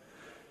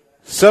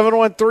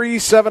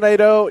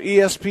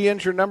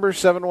 713-780-ESPN's your number,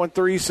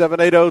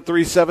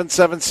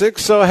 713-780-3776.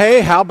 So,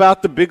 hey, how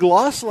about the big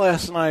loss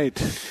last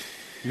night?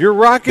 Your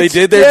Rockets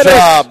They did their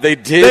job. They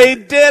did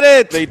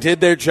it. They did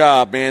their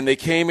job, man. They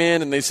came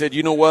in and they said,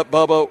 you know what,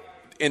 Bubba?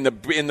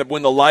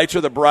 When the lights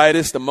are the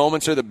brightest, the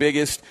moments are the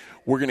biggest,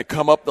 we're going to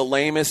come up the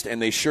lamest,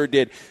 and they sure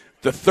did.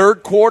 The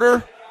third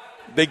quarter,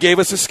 they gave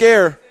us a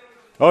scare.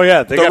 Oh,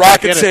 yeah. The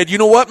Rockets said, you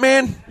know what,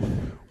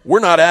 man?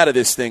 We're not out of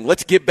this thing.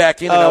 Let's get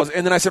back in.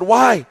 And then I said,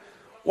 why?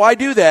 Why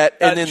do that?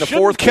 And then the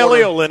fourth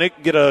Kelly quarter,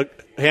 Olynyk get a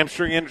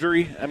hamstring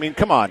injury? I mean,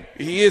 come on.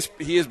 He is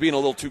being a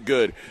little too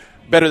good.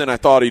 Better than I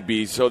thought he'd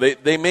be. So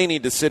they may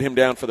need to sit him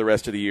down for the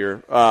rest of the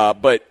year.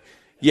 But,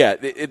 yeah,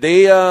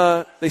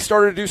 they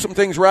started to do some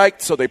things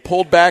right. So they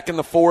pulled back in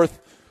the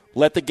fourth,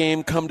 let the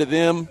game come to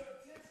them,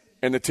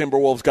 and the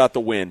Timberwolves got the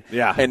win.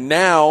 Yeah. And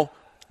now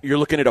you're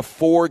looking at a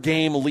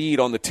 4-game lead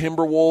on the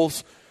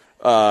Timberwolves.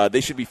 They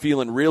should be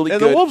feeling really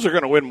good. And the Wolves are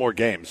going to win more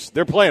games.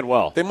 They're playing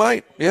well. They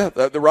might. Yeah,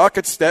 the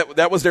Rockets,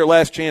 that was their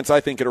last chance,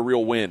 I think, at a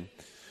real win.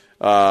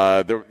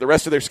 The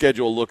rest of their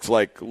schedule looks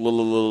like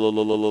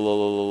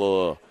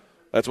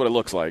that's what it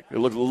looks like. It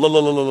looks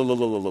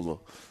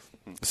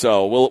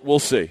so we'll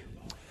see.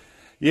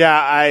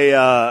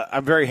 Yeah,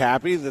 I'm very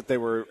happy that they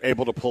were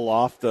able to pull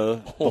off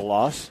the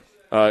loss.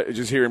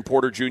 Just hearing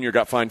Porter Jr.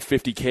 got fined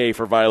 $50,000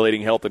 for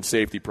violating health and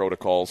safety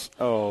protocols.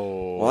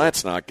 Oh. Well,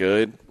 that's not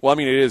good. Well, I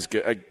mean, it is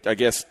good. I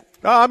guess.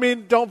 I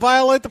mean, don't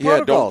violate the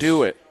protocols. Yeah, don't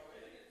do it.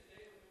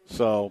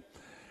 So,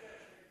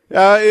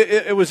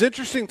 it was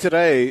interesting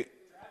today.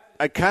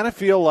 I kind of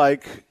feel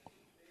like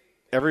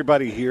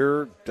everybody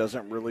here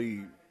doesn't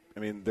really – I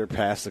mean, they're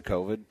past the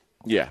COVID.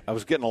 Yeah. I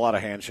was getting a lot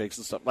of handshakes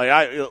and stuff.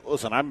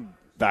 Listen, I'm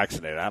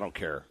vaccinated. I don't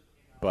care.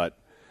 But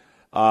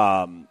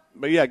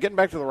yeah, getting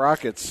back to the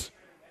Rockets.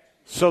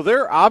 So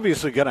they're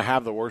obviously going to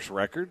have the worst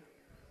record,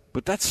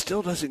 but that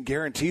still doesn't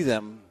guarantee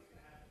them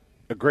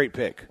a great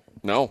pick.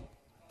 No.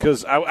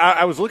 Because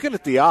I was looking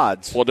at the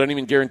odds. Well, it doesn't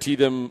even guarantee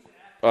them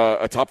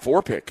a top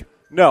 4 pick.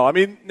 No, I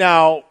mean,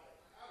 now,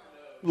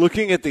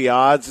 looking at the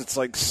odds, it's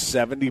like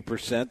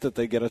 70% that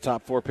they get a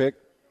top 4 pick.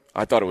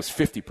 I thought it was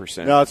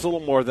 50%. No, it's a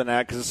little more than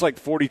that because it's like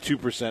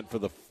 42% for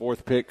the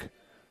 4th pick.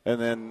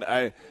 And then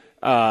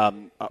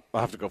I'll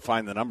have to go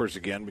find the numbers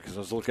again because I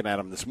was looking at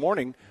them this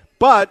morning.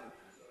 But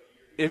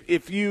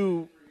if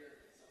you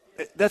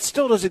 – that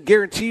still doesn't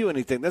guarantee you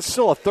anything. That's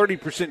still a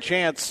 30%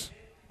 chance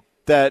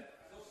that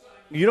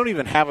you don't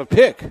even have a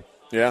pick.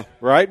 Yeah.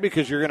 Right?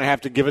 Because you're going to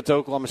have to give it to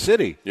Oklahoma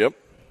City. Yep.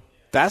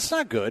 That's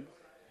not good.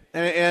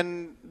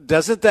 And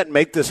doesn't that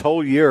make this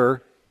whole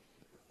year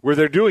where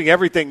they're doing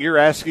everything you're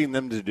asking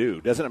them to do,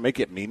 doesn't it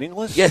make it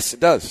meaningless? Yes, it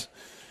does.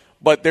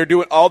 But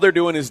all they're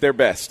doing is their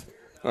best.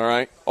 All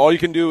right? All you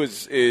can do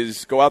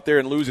is go out there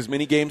and lose as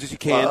many games as you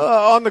can.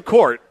 On the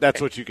court, that's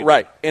what you can do.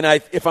 Right. And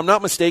if I'm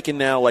not mistaken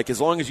now, like as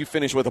long as you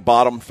finish with a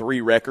bottom 3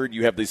 record,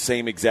 you have the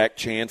same exact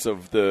chance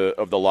of the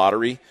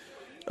lottery.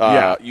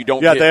 You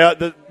don't. Yeah,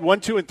 the 1,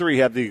 2, and 3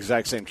 have the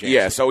exact same chance.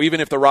 Yeah, so even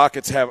if the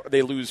Rockets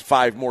they lose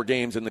 5 more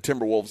games than the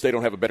Timberwolves, they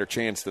don't have a better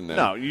chance than them.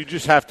 No, you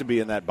just have to be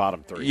in that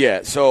bottom 3.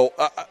 Yeah, so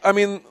I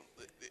mean,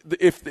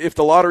 if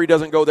the lottery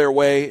doesn't go their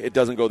way, it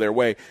doesn't go their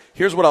way.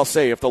 Here's what I'll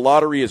say: if the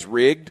lottery is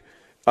rigged,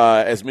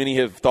 as many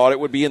have thought it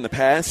would be in the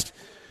past,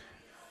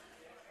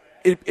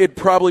 it'd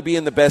probably be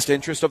in the best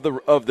interest of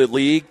the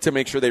league to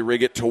make sure they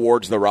rig it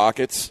towards the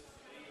Rockets,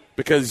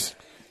 because.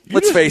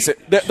 Let's face it,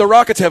 the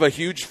Rockets have a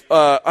huge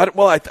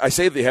I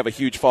say they have a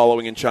huge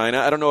following in China.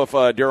 I don't know if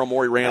Daryl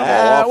Morey ran them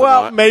all off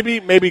or not.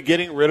 Maybe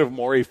getting rid of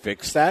Morey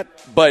fixed that.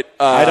 But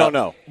I don't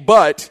know.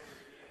 But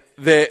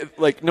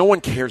no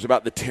one cares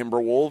about the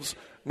Timberwolves.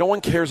 No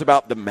one cares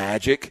about the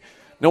Magic.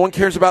 No one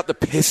cares about the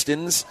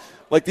Pistons.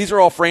 Like, these are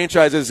all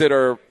franchises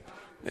they're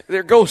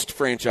ghost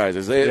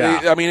franchises.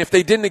 I mean, if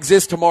they didn't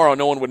exist tomorrow,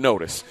 no one would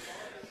notice.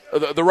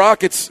 The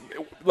Rockets,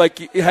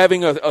 like,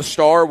 having a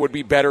star would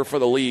be better for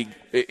the league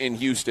in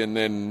Houston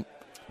than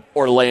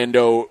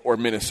Orlando or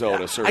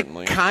Minnesota,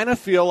 certainly. I kind of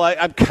feel like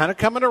I'm kind of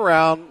coming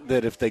around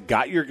that if they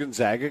got your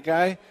Gonzaga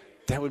guy,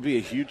 that would be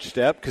a huge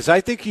step, because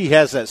I think he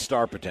has that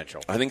star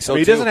potential. I think so,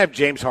 He too. doesn't have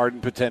James Harden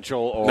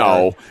potential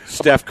or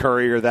Steph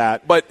Curry or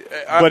that. But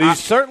he's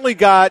certainly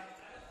got,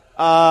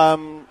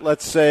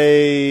 let's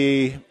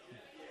say,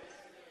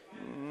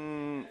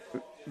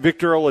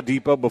 Victor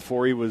Oladipo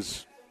before he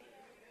was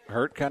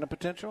hurt kind of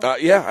potential.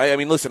 I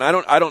mean, listen, I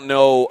don't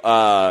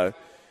know.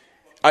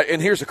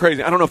 And here's the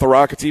crazy: I don't know if the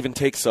Rockets even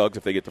take Suggs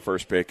if they get the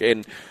first pick.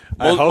 And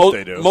I hope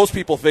they do. Most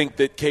people think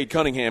that Cade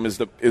Cunningham is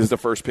the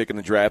first pick in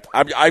the draft.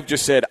 I've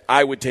just said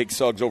I would take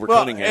Suggs over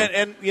Cunningham.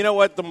 And you know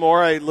what? The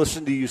more I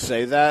listen to you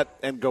say that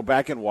and go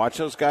back and watch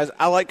those guys,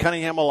 I like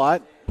Cunningham a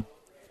lot.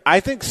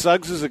 I think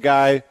Suggs is a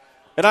guy,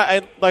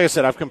 and like I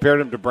said, I've compared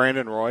him to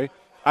Brandon Roy.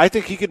 I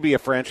think he could be a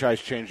franchise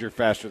changer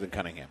faster than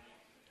Cunningham,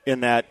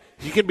 in that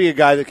he can be a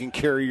guy that can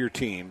carry your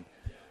team.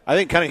 I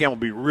think Cunningham will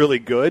be really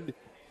good.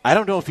 I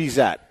don't know if he's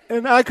that.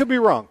 And I could be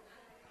wrong.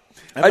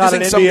 I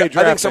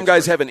think some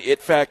guys have an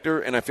it factor,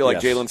 and I feel like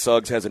Jalen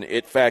Suggs has an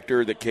it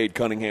factor that Cade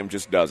Cunningham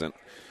just doesn't.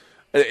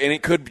 And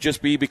it could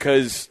just be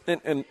because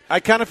and I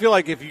kind of feel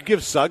like if you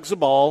give Suggs the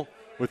ball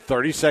with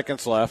 30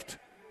 seconds left,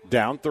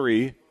 down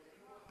 3,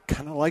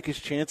 kind of like his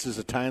chances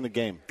of tying the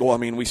game. Well, I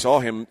mean, we saw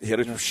him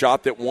hit a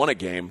shot that won a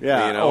game.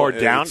 Yeah, or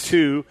down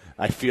 2.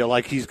 I feel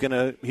like he's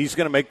gonna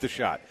make the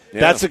shot.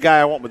 Yeah. That's the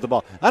guy I want with the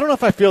ball. I don't know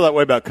if I feel that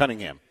way about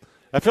Cunningham.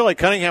 I feel like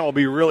Cunningham will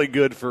be really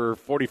good for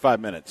 45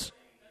 minutes.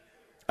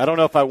 I don't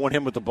know if I want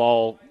him with the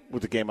ball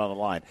with the game on the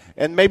line.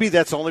 And maybe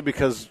that's only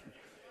because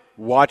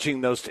watching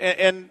those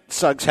and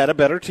Suggs had a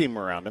better team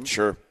around him.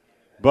 Sure.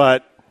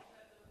 But,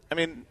 I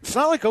mean, it's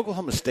not like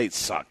Oklahoma State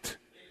sucked.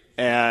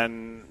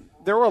 And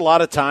there were a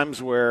lot of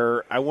times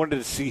where I wanted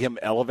to see him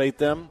elevate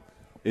them.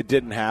 It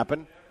didn't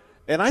happen.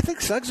 And I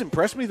think Suggs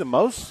impressed me the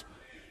most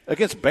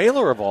against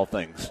Baylor, of all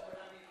things,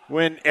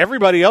 when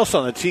everybody else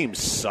on the team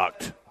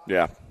sucked.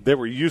 Yeah. They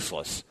were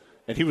useless.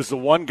 And he was the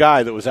one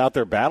guy that was out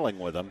there battling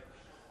with them.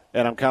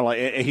 And I'm kind of like,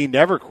 and he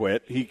never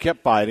quit. He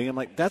kept fighting. I'm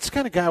like, that's the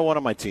kind of guy I want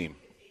on my team.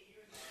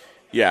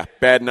 Yeah,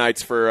 bad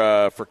nights for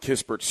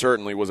Kispert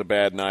certainly was a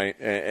bad night,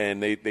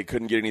 and they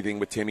couldn't get anything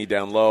with Timmy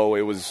down low.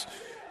 It was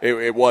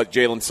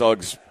Jalen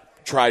Suggs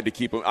tried to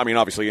keep him. I mean,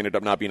 obviously it ended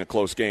up not being a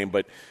close game,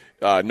 but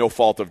no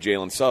fault of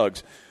Jalen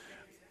Suggs.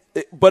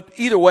 But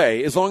either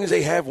way, as long as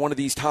they have one of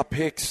these top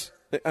picks,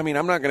 I mean,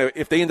 I'm not going to –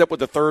 if they end up with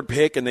the third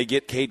pick and they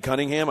get Cade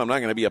Cunningham, I'm not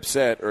going to be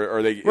upset,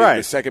 or they get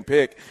the second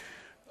pick.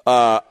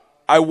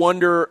 I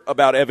wonder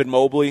about Evan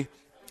Mobley.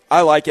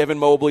 I like Evan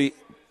Mobley.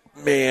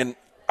 Man,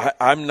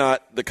 I'm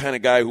not the kind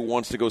of guy who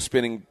wants to go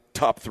spending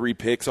top 3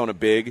 picks on a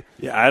big.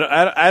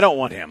 Yeah, I don't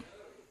want him.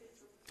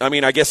 I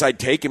mean, I guess I'd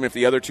take him if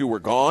the other 2 were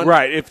gone.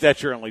 Right, if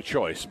that's your only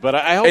choice. But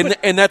I hope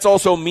and that's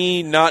also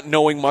me not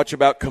knowing much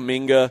about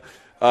Kuminga.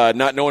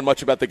 Not knowing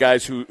much about the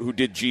guys who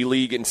did G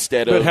League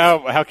instead of.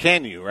 But how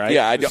can you, right?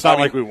 Yeah, it's not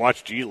like we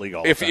watch G League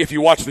all the time. If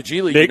you watch the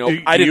G League,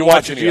 Nick, I didn't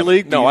watch any G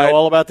League. No, do you know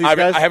all about these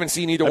guys? I haven't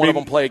seen either one of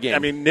them play a game. I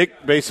mean,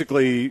 Nick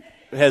basically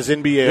has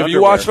NBA. Have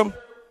you watched them?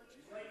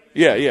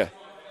 Yeah.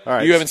 All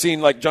right. You haven't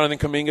seen like Jonathan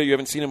Kuminga. You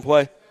haven't seen him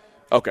play.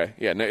 Okay,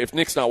 yeah. If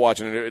Nick's not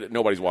watching it,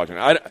 nobody's watching it.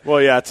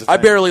 I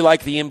barely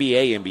like the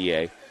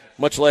NBA,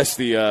 much less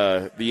the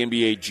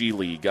NBA G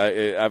League.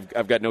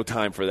 I've got no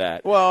time for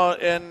that. Well,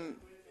 and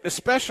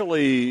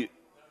especially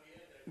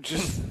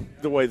just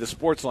the way the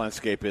sports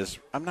landscape is,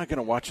 I'm not going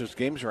to watch those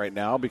games right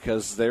now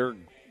because they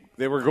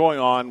were going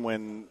on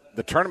when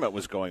the tournament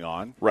was going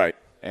on. Right.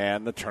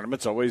 And the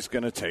tournament's always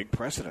going to take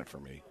precedent for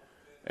me.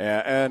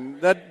 And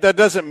that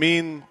doesn't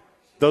mean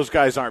those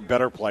guys aren't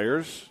better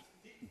players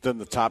than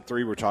the top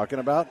 3 we're talking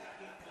about.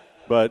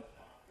 But,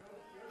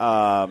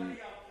 I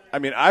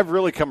mean, I've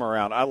really come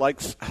around. I like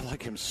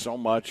him so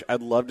much.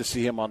 I'd love to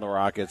see him on the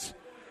Rockets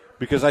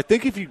because I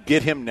think if you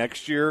get him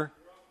next year,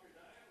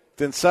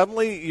 then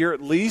suddenly you're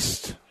at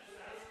least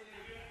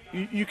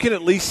you can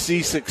at least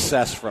see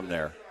success from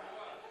there.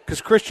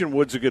 Because Christian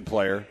Wood's a good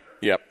player.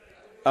 Yep.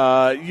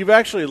 You've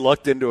actually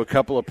looked into a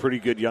couple of pretty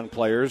good young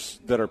players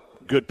that are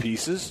good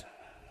pieces.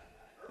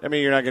 I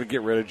mean, you're not going to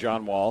get rid of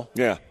John Wall.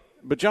 Yeah.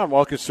 But John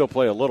Wall can still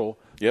play a little.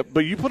 Yep.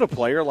 But you put a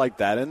player like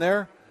that in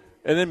there,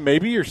 and then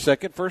maybe your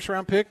second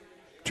first-round pick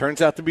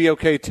turns out to be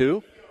okay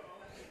too.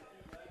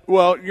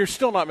 Well, you're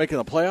still not making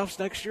the playoffs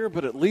next year,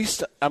 but at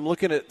least I'm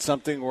looking at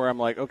something where I'm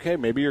like, okay,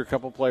 maybe you're a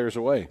couple players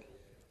away,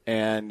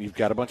 and you've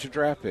got a bunch of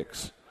draft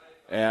picks,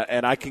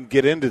 and I can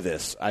get into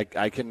this. I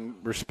can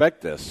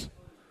respect this.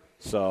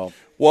 So,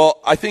 well,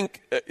 I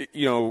think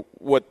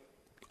what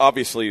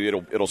obviously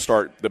it'll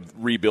start the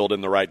rebuild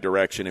in the right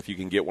direction if you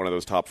can get one of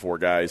those top 4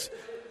 guys.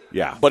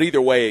 Yeah. But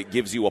either way, it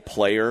gives you a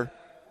player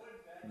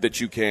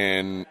that you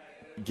can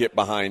get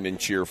behind and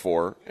cheer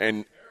for.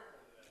 And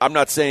I'm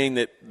not saying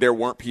that there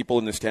weren't people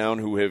in this town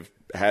who have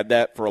had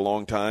that for a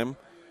long time,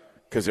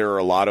 because there are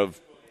a lot of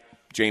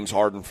James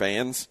Harden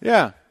fans.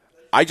 Yeah.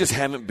 I just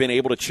haven't been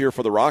able to cheer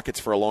for the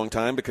Rockets for a long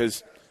time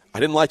because I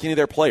didn't like any of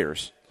their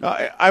players.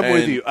 I'm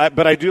with you,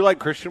 but I do like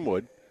Christian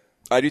Wood.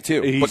 I do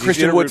too. But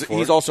Christian Wood,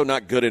 he's also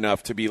not good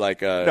enough to be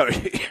like a no,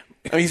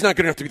 I mean, he's not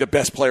good enough to be the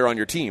best player on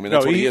your team, and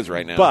that's what he is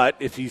right now. But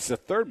if he's the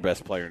third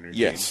best player in your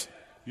team,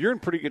 you're in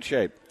pretty good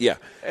shape. Yeah.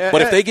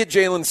 But if they get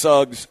Jalen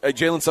Suggs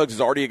is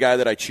already a guy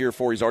that I cheer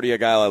for. He's already a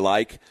guy I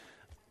like.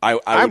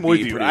 I'm with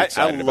you.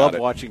 I love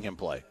watching him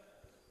play.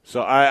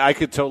 So I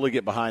could totally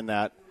get behind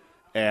that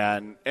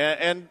and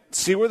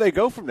see where they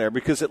go from there,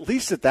 because at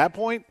least at that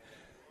point,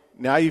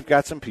 now you've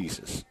got some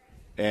pieces.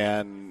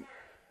 And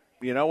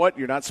you know what?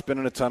 You're not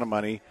spending a ton of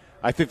money.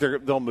 I think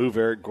they'll move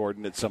Eric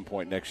Gordon at some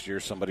point next year.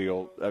 Somebody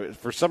will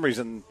for some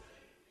reason,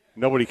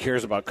 nobody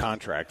cares about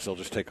contracts. They'll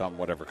just take on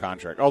whatever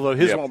contract. Although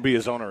his won't be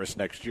as onerous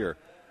next year.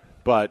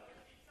 But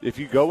if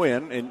you go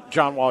in, and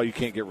John Wall you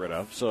can't get rid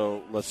of.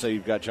 So let's say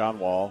you've got John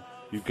Wall,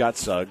 you've got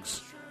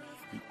Suggs,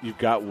 you've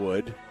got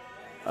Wood.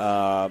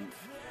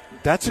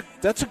 That's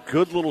a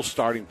good little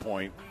starting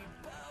point,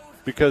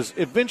 because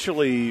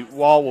eventually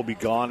Wall will be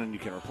gone and you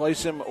can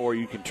replace him, or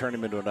you can turn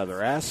him into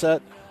another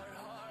asset.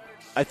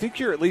 I think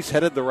you're at least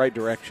headed the right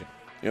direction.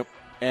 Yep.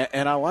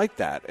 And I like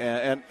that.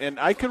 And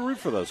I can root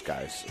for those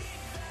guys.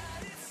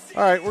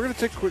 All right, we're going to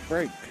take a quick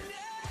break.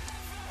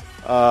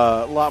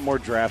 A lot more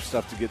draft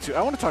stuff to get to.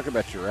 I want to talk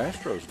about your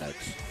Astros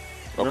next.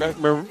 Okay.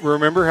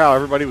 Remember how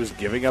everybody was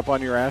giving up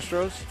on your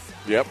Astros?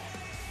 Yep.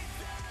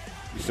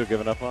 You still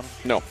giving up on them?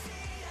 No.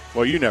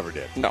 Well, you never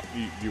did. No.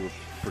 You were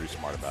pretty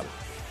smart about it.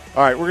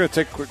 All right, we're going to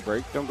take a quick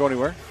break. Don't go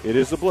anywhere. It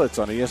is The Blitz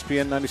on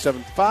ESPN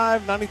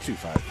 97.5,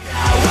 92.5.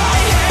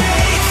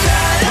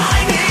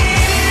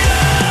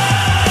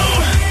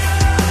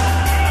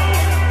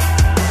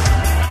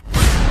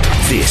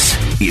 This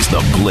is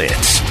The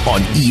Blitz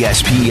on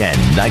ESPN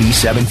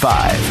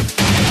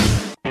 97.5.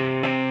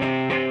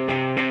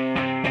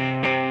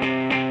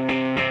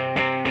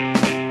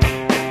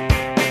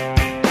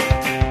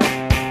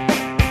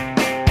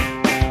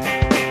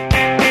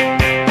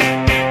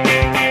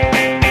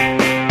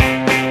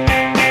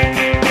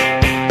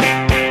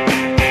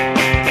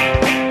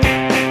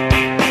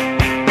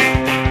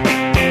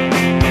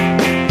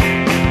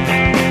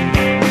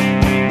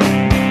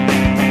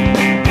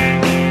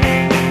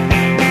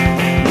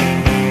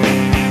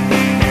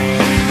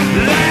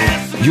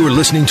 You're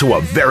listening to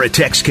a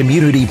Veritex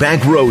Community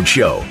Bank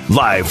Roadshow,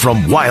 live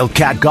from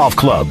Wildcat Golf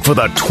Club for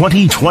the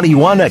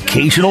 2021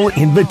 Occasional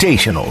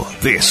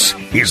Invitational. This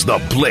is The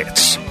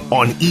Blitz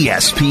on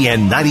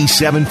ESPN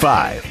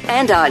 97.5.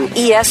 And on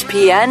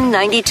ESPN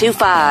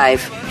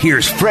 92.5.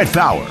 Here's Fred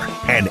Faour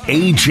and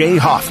A.J.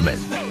 Hoffman.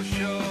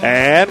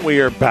 And we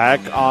are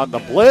back on The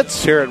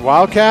Blitz here at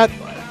Wildcat,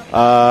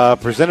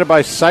 presented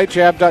by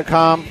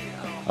SiteJab.com.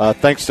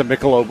 Thanks to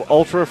Michelob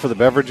Ultra for the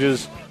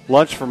beverages,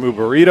 lunch from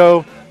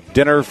Uberito,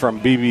 dinner from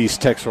BB's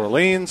Tex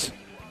Orleans,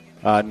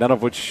 none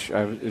of which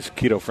is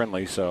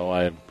keto-friendly, so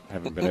I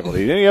haven't been able to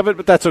eat any of it,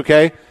 but that's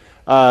okay.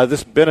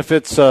 This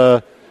benefits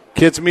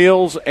kids'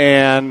 meals,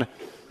 and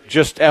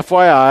just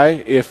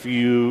FYI, if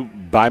you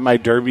buy my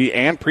Derby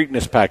and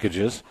Preakness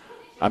packages,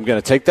 I'm going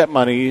to take that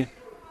money,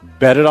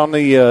 bet it on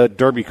the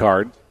Derby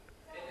card,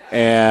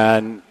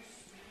 and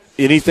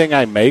anything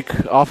I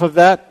make off of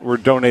that, we're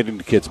donating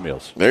to kids'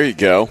 meals. There you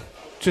go.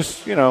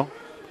 Just, trying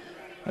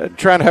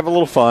to have a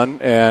little fun,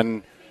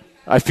 and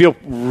I feel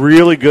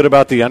really good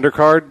about the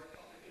undercard.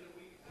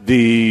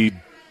 The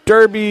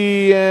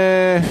Derby,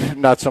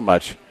 not so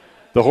much.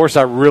 The horse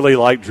I really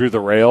like drew the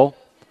rail,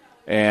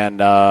 and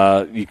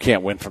you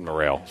can't win from the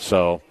rail.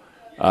 So,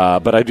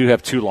 but I do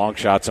have 2 long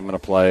shots I'm going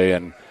to play,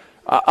 and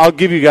I'll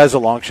give you guys the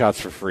long shots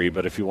for free.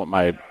 But if you want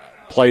my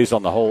plays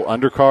on the whole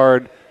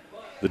undercard,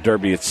 the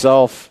Derby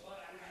itself,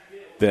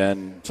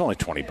 then it's only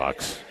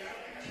 $20.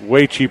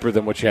 Way cheaper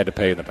than what you had to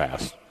pay in the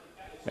past.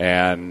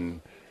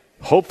 And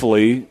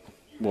hopefully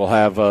we'll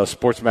have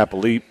Sports Map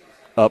Elite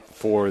up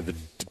for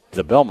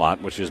the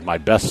Belmont, which is my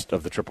best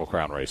of the Triple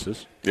Crown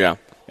races. Yeah.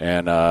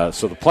 And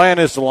so the plan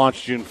is to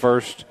launch June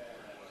 1st.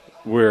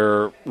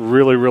 We're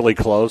really, really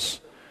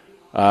close.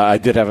 I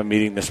did have a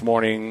meeting this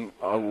morning.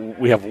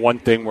 We have one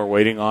thing we're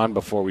waiting on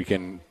before we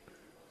can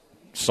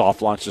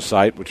soft launch the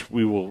site, which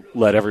we will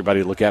let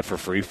everybody look at for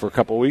free for a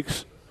couple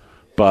weeks.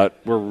 But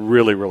we're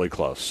really, really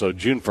close. So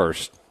June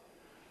 1st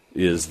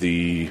is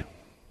the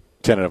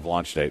tentative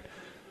launch date.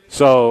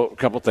 So a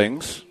couple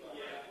things.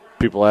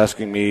 People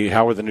asking me,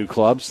 how are the new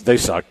clubs? They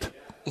sucked.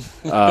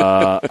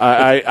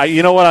 I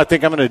you know what I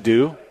think I'm going to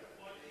do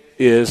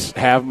is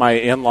have my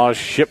in-laws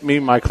ship me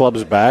my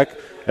clubs back,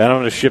 and I'm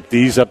going to ship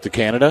these up to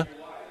Canada.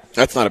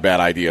 That's not a bad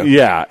idea.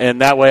 Yeah,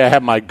 and that way I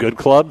have my good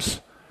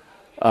clubs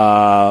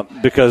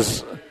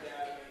because,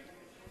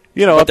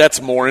 but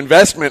that's more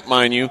investment,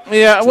 mind you.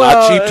 Yeah, it's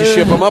well, not cheap to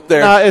ship them up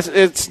there.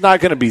 It's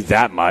not going to be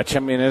that much. I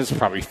mean, it's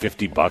probably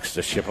 $50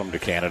 to ship them to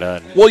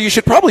Canada. Well, you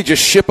should probably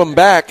just ship them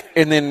back,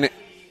 and then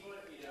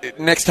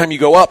next time you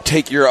go up,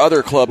 take your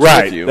other clubs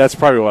with you. That's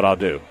probably what I'll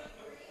do.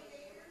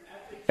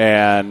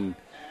 And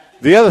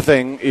the other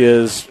thing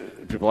is,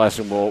 people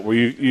asking, well,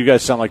 you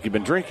guys sound like you've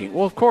been drinking.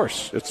 Well, of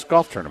course. It's a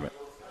golf tournament.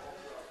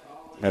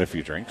 Had a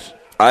few drinks.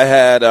 I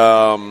had,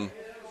 all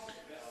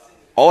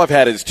I've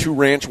had is 2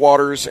 ranch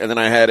waters, and then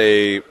I had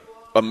a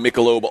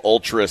Michelob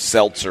Ultra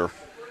seltzer.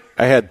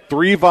 I had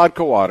 3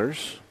 vodka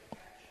waters.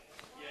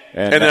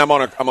 And then I'm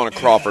on a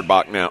Crawford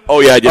Bach now. Oh,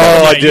 yeah, I did.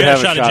 I did have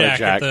a shot of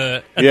Jack.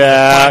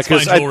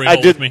 Because I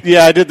did.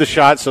 Yeah, I did the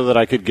shot so that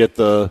I could get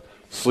the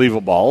sleeve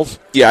of balls.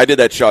 Yeah, I did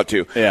that shot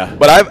too. Yeah,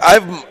 but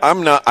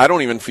I'm not. I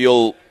don't even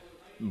feel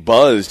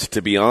buzzed,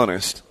 to be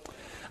honest.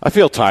 I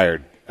feel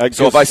tired.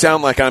 So if I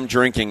sound like I'm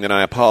drinking, then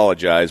I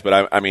apologize.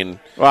 But I mean,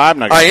 well, I'm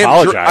not going to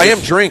apologize. I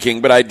am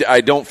drinking, but I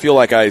don't feel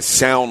like I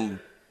sound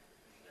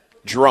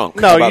drunk.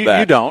 No,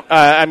 you don't.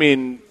 I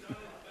mean,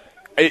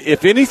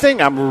 if anything,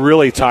 I'm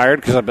really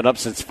tired because I've been up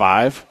since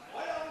 5.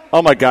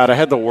 Oh my God, I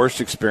had the worst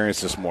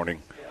experience this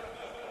morning.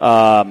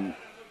 The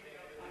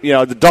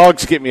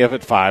dogs get me up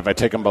at 5. I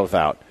take them both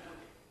out.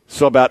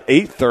 So about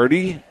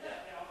 8:30,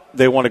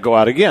 they want to go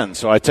out again.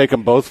 So I take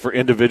them both for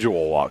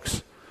individual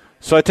walks.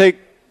 So I take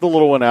the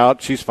little one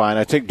out. She's fine.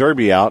 I take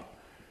Derby out,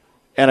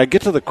 and I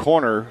get to the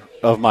corner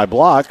of my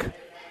block,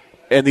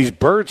 and these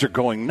birds are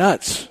going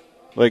nuts,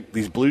 like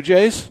these blue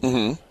jays.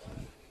 Mm-hmm.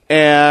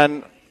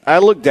 And I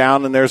look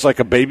down, and there's like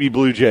a baby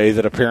blue jay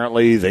that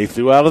apparently they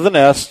threw out of the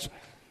nest,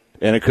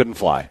 and it couldn't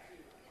fly.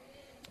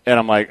 And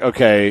I'm like,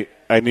 okay,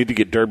 I need to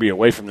get Derby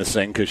away from this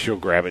thing because she'll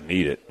grab it and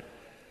eat it.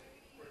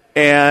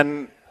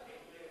 And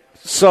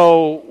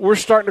so we're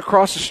starting to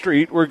cross the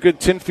street. We're a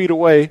good 10 feet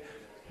away.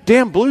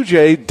 Damn blue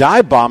jay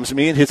dive bombs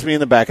me and hits me in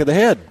the back of the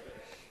head.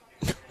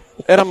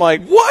 And I'm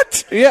like,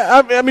 what?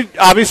 Yeah, I mean,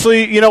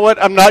 obviously, you know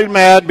what? I'm not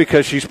mad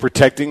because she's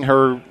protecting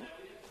her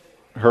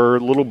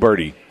little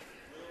birdie.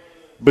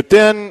 But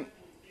then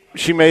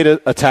she made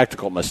a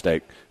tactical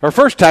mistake. Her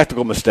first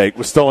tactical mistake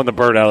was throwing the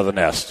bird out of the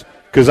nest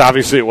because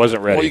obviously it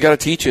wasn't ready. Well, you got to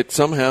teach it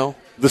somehow.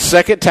 The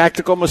second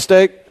tactical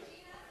mistake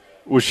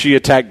was she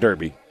attacked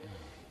Derby,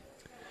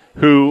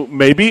 who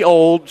may be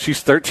old.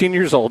 She's 13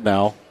 years old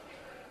now.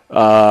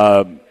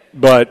 And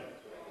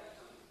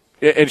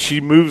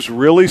she moves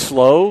really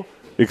slow,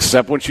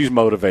 except when she's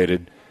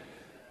motivated.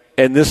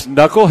 And this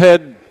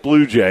knucklehead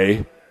blue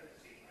jay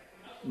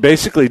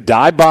basically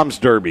dive bombs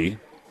Derby,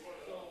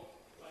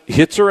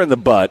 hits her in the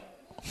butt,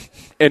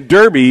 and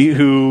Derby,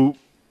 who,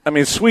 I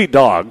mean, sweet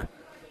dog,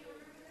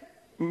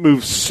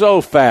 moves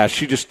so fast,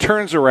 she just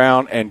turns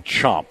around and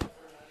chomp.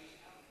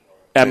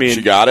 I mean,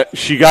 she got it?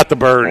 She got the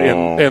bird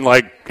in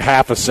like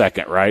half a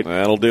second, right?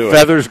 That'll do it.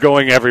 Feathers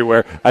going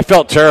everywhere. I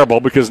felt terrible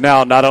because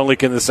now not only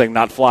can this thing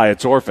not fly,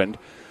 it's orphaned.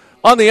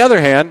 On the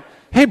other hand,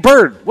 hey,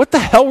 bird, what the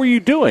hell were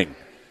you doing?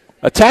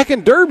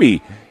 Attacking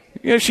Derby.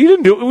 You know, she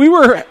didn't do it. We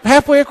were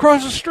halfway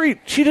across the street.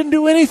 She didn't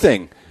do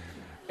anything.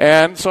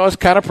 And so I was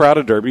kind of proud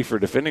of Derby for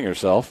defending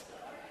herself.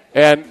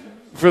 And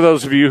for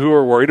those of you who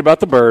are worried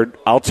about the bird,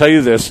 I'll tell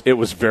you this, it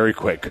was very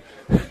quick.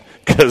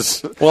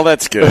 Well,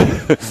 that's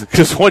good.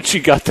 Because once she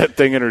got that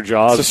thing in her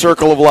jaws, it's a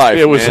circle of life.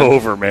 It was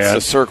over, man.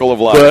 It's a circle of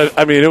life.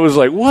 But I mean, it was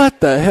like, what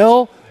the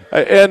hell?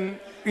 And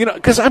you know,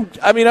 because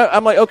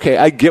I'm like, okay,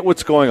 I get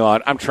what's going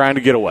on. I'm trying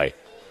to get away,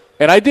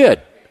 and I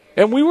did.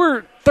 And we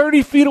were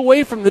 30 feet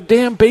away from the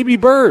damn baby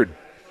bird,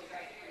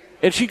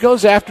 and she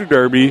goes after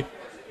Derby,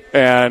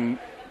 and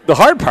the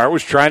hard part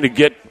was trying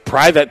to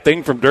pry that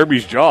thing from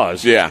Derby's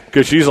jaws. Yeah,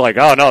 because she's like,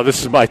 oh no,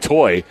 this is my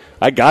toy.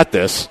 I got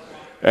this,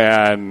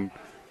 and.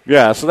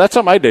 Yeah, so that's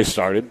how my day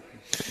started.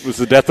 It was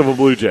the death of a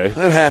blue jay.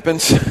 That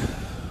happens.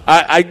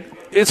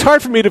 It's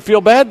hard for me to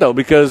feel bad, though,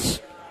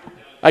 because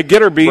I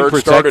get her being Bird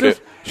protective. started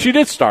it. She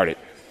did start it.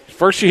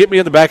 First she hit me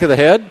in the back of the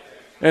head,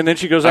 and then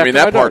she goes after my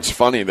dog. that part's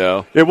funny,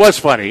 though. It was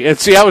funny. And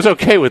see, I was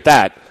okay with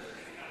that.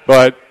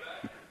 But,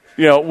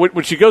 you know,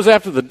 when she goes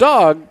after the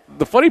dog,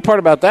 the funny part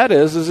about that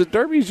is that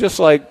Derby's just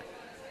like,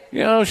 you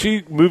know,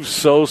 she moves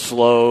so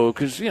slow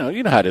because, you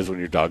know how it is when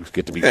your dogs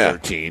get to be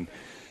 13.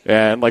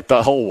 And, like,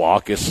 the whole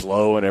walk is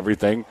slow and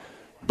everything.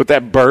 But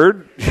that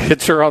bird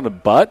hits her on the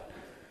butt,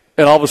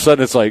 and all of a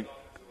sudden it's like,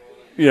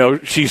 you know,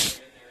 she's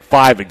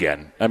 5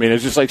 again. I mean,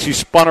 it's just like she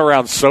spun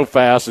around so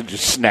fast and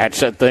just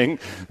snatched that thing.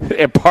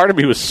 And part of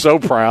me was so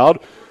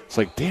proud. It's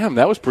like, damn,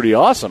 that was pretty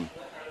awesome.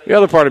 The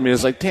other part of me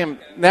is like, damn,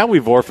 now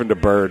we've orphaned a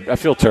bird. I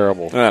feel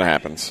terrible. That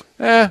happens.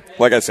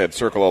 Like I said,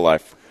 circle of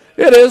life.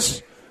 It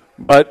is.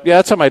 But, yeah,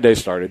 that's how my day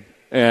started.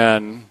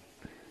 And,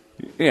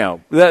 you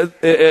know,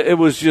 it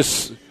was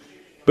just –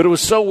 but it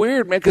was so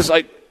weird, man, because,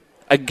 like,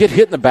 I get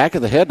hit in the back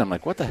of the head, and I'm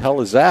like, what the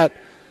hell is that?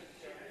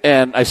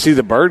 And I see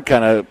the bird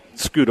kind of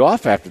scoot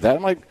off after that.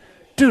 I'm like,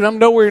 dude, I'm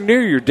nowhere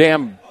near your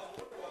damn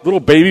little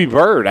baby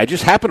bird. I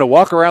just happened to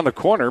walk around the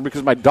corner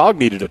because my dog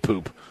needed a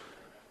poop.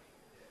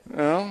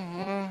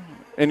 And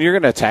you're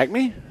going to attack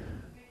me?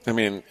 I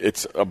mean,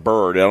 it's a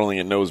bird. I don't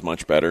think it knows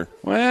much better.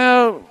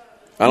 Well,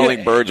 I don't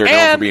think birds are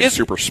known for being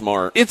super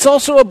smart. It's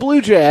also a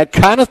Blue Jay. I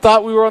kind of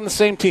thought we were on the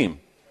same team.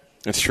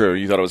 That's true.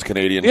 You thought it was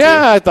Canadian, too?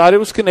 Yeah, I thought it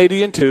was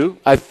Canadian, too.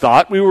 I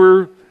thought we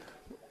were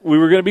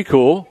going to be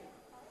cool.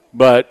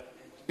 But,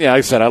 yeah, like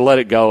I said, I let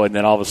it go, and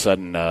then all of a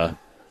sudden,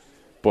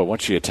 boy,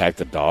 once she attacked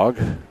the dog,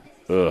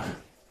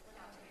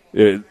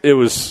 it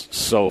was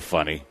so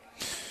funny.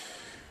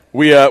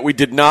 We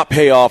did not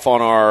pay off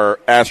on our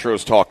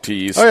Astros talk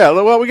tease. Oh, yeah,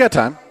 well, we got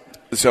time.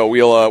 So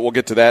we'll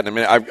get to that in a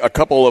minute. A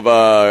couple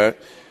of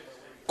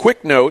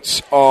quick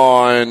notes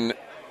on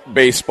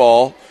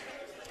baseball.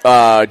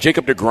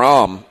 Jacob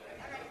deGrom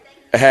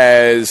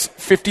has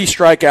 50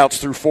 strikeouts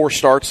through 4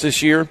 starts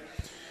this year.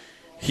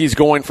 He's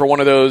going for one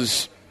of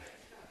those.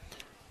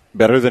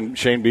 Better than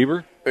Shane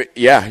Bieber?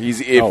 Yeah,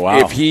 wow.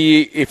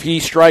 if he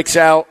strikes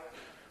out,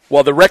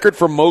 well, the record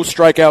for most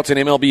strikeouts in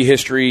MLB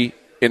history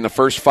in the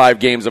first 5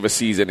 games of a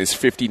season is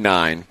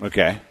 59.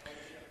 Okay.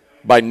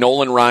 By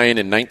Nolan Ryan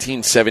in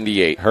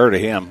 1978. Heard of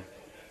him.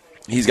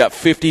 He's got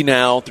 50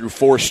 now through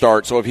 4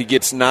 starts. So if he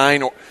gets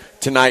 9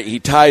 tonight,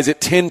 he ties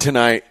it. 10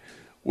 tonight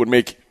would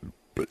make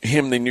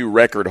him the new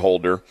record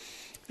holder.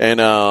 And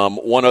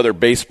one other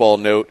baseball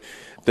note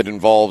that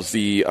involves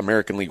the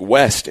American League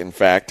West, in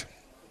fact.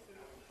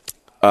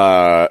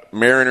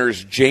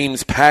 Mariners'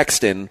 James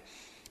Paxton,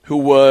 who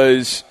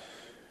was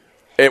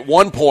at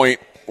one point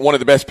one of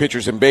the best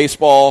pitchers in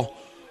baseball,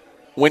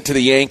 went to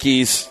the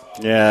Yankees.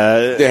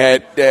 Yeah, they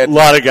had a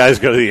lot of guys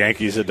go to the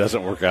Yankees. It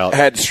doesn't work out.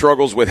 Had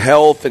struggles with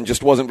health and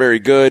just wasn't very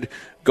good.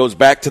 Goes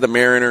back to the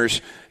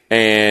Mariners,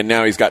 and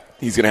now he's going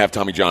to have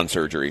Tommy John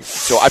surgery.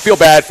 So I feel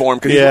bad for him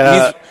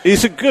because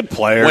he's a good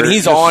player. When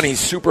he's on, he's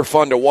super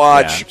fun to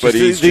watch. But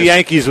the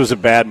Yankees was a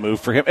bad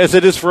move for him, as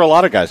it is for a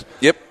lot of guys.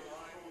 Yep.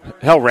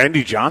 Hell,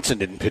 Randy Johnson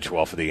didn't pitch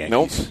well for the Yankees.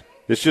 Nope.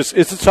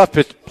 It's a tough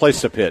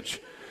place to pitch,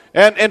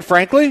 and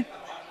frankly,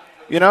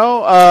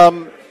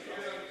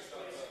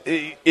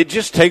 it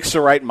just takes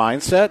the right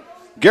mindset.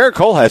 Garrett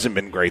Cole hasn't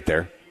been great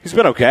there. He's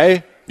been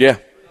okay. Yeah.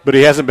 But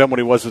he hasn't been what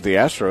he was with the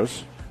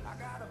Astros.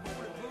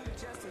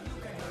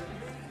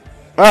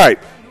 All right.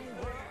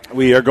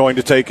 We are going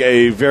to take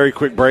a very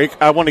quick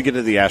break. I want to get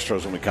into the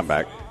Astros when we come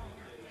back.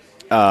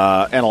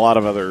 And a lot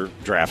of other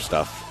draft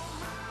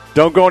stuff.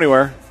 Don't go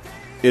anywhere.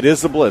 It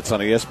is the Blitz on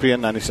ESPN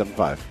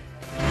 97.5.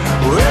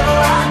 Wherever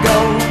I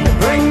go, they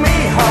bring me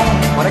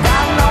home, but I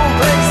got no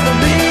place to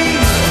be.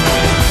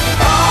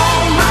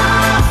 All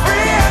my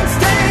friends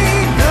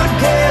take good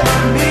care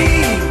of me.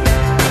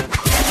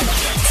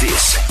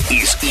 This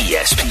is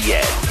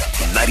ESPN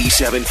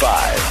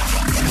 97.5.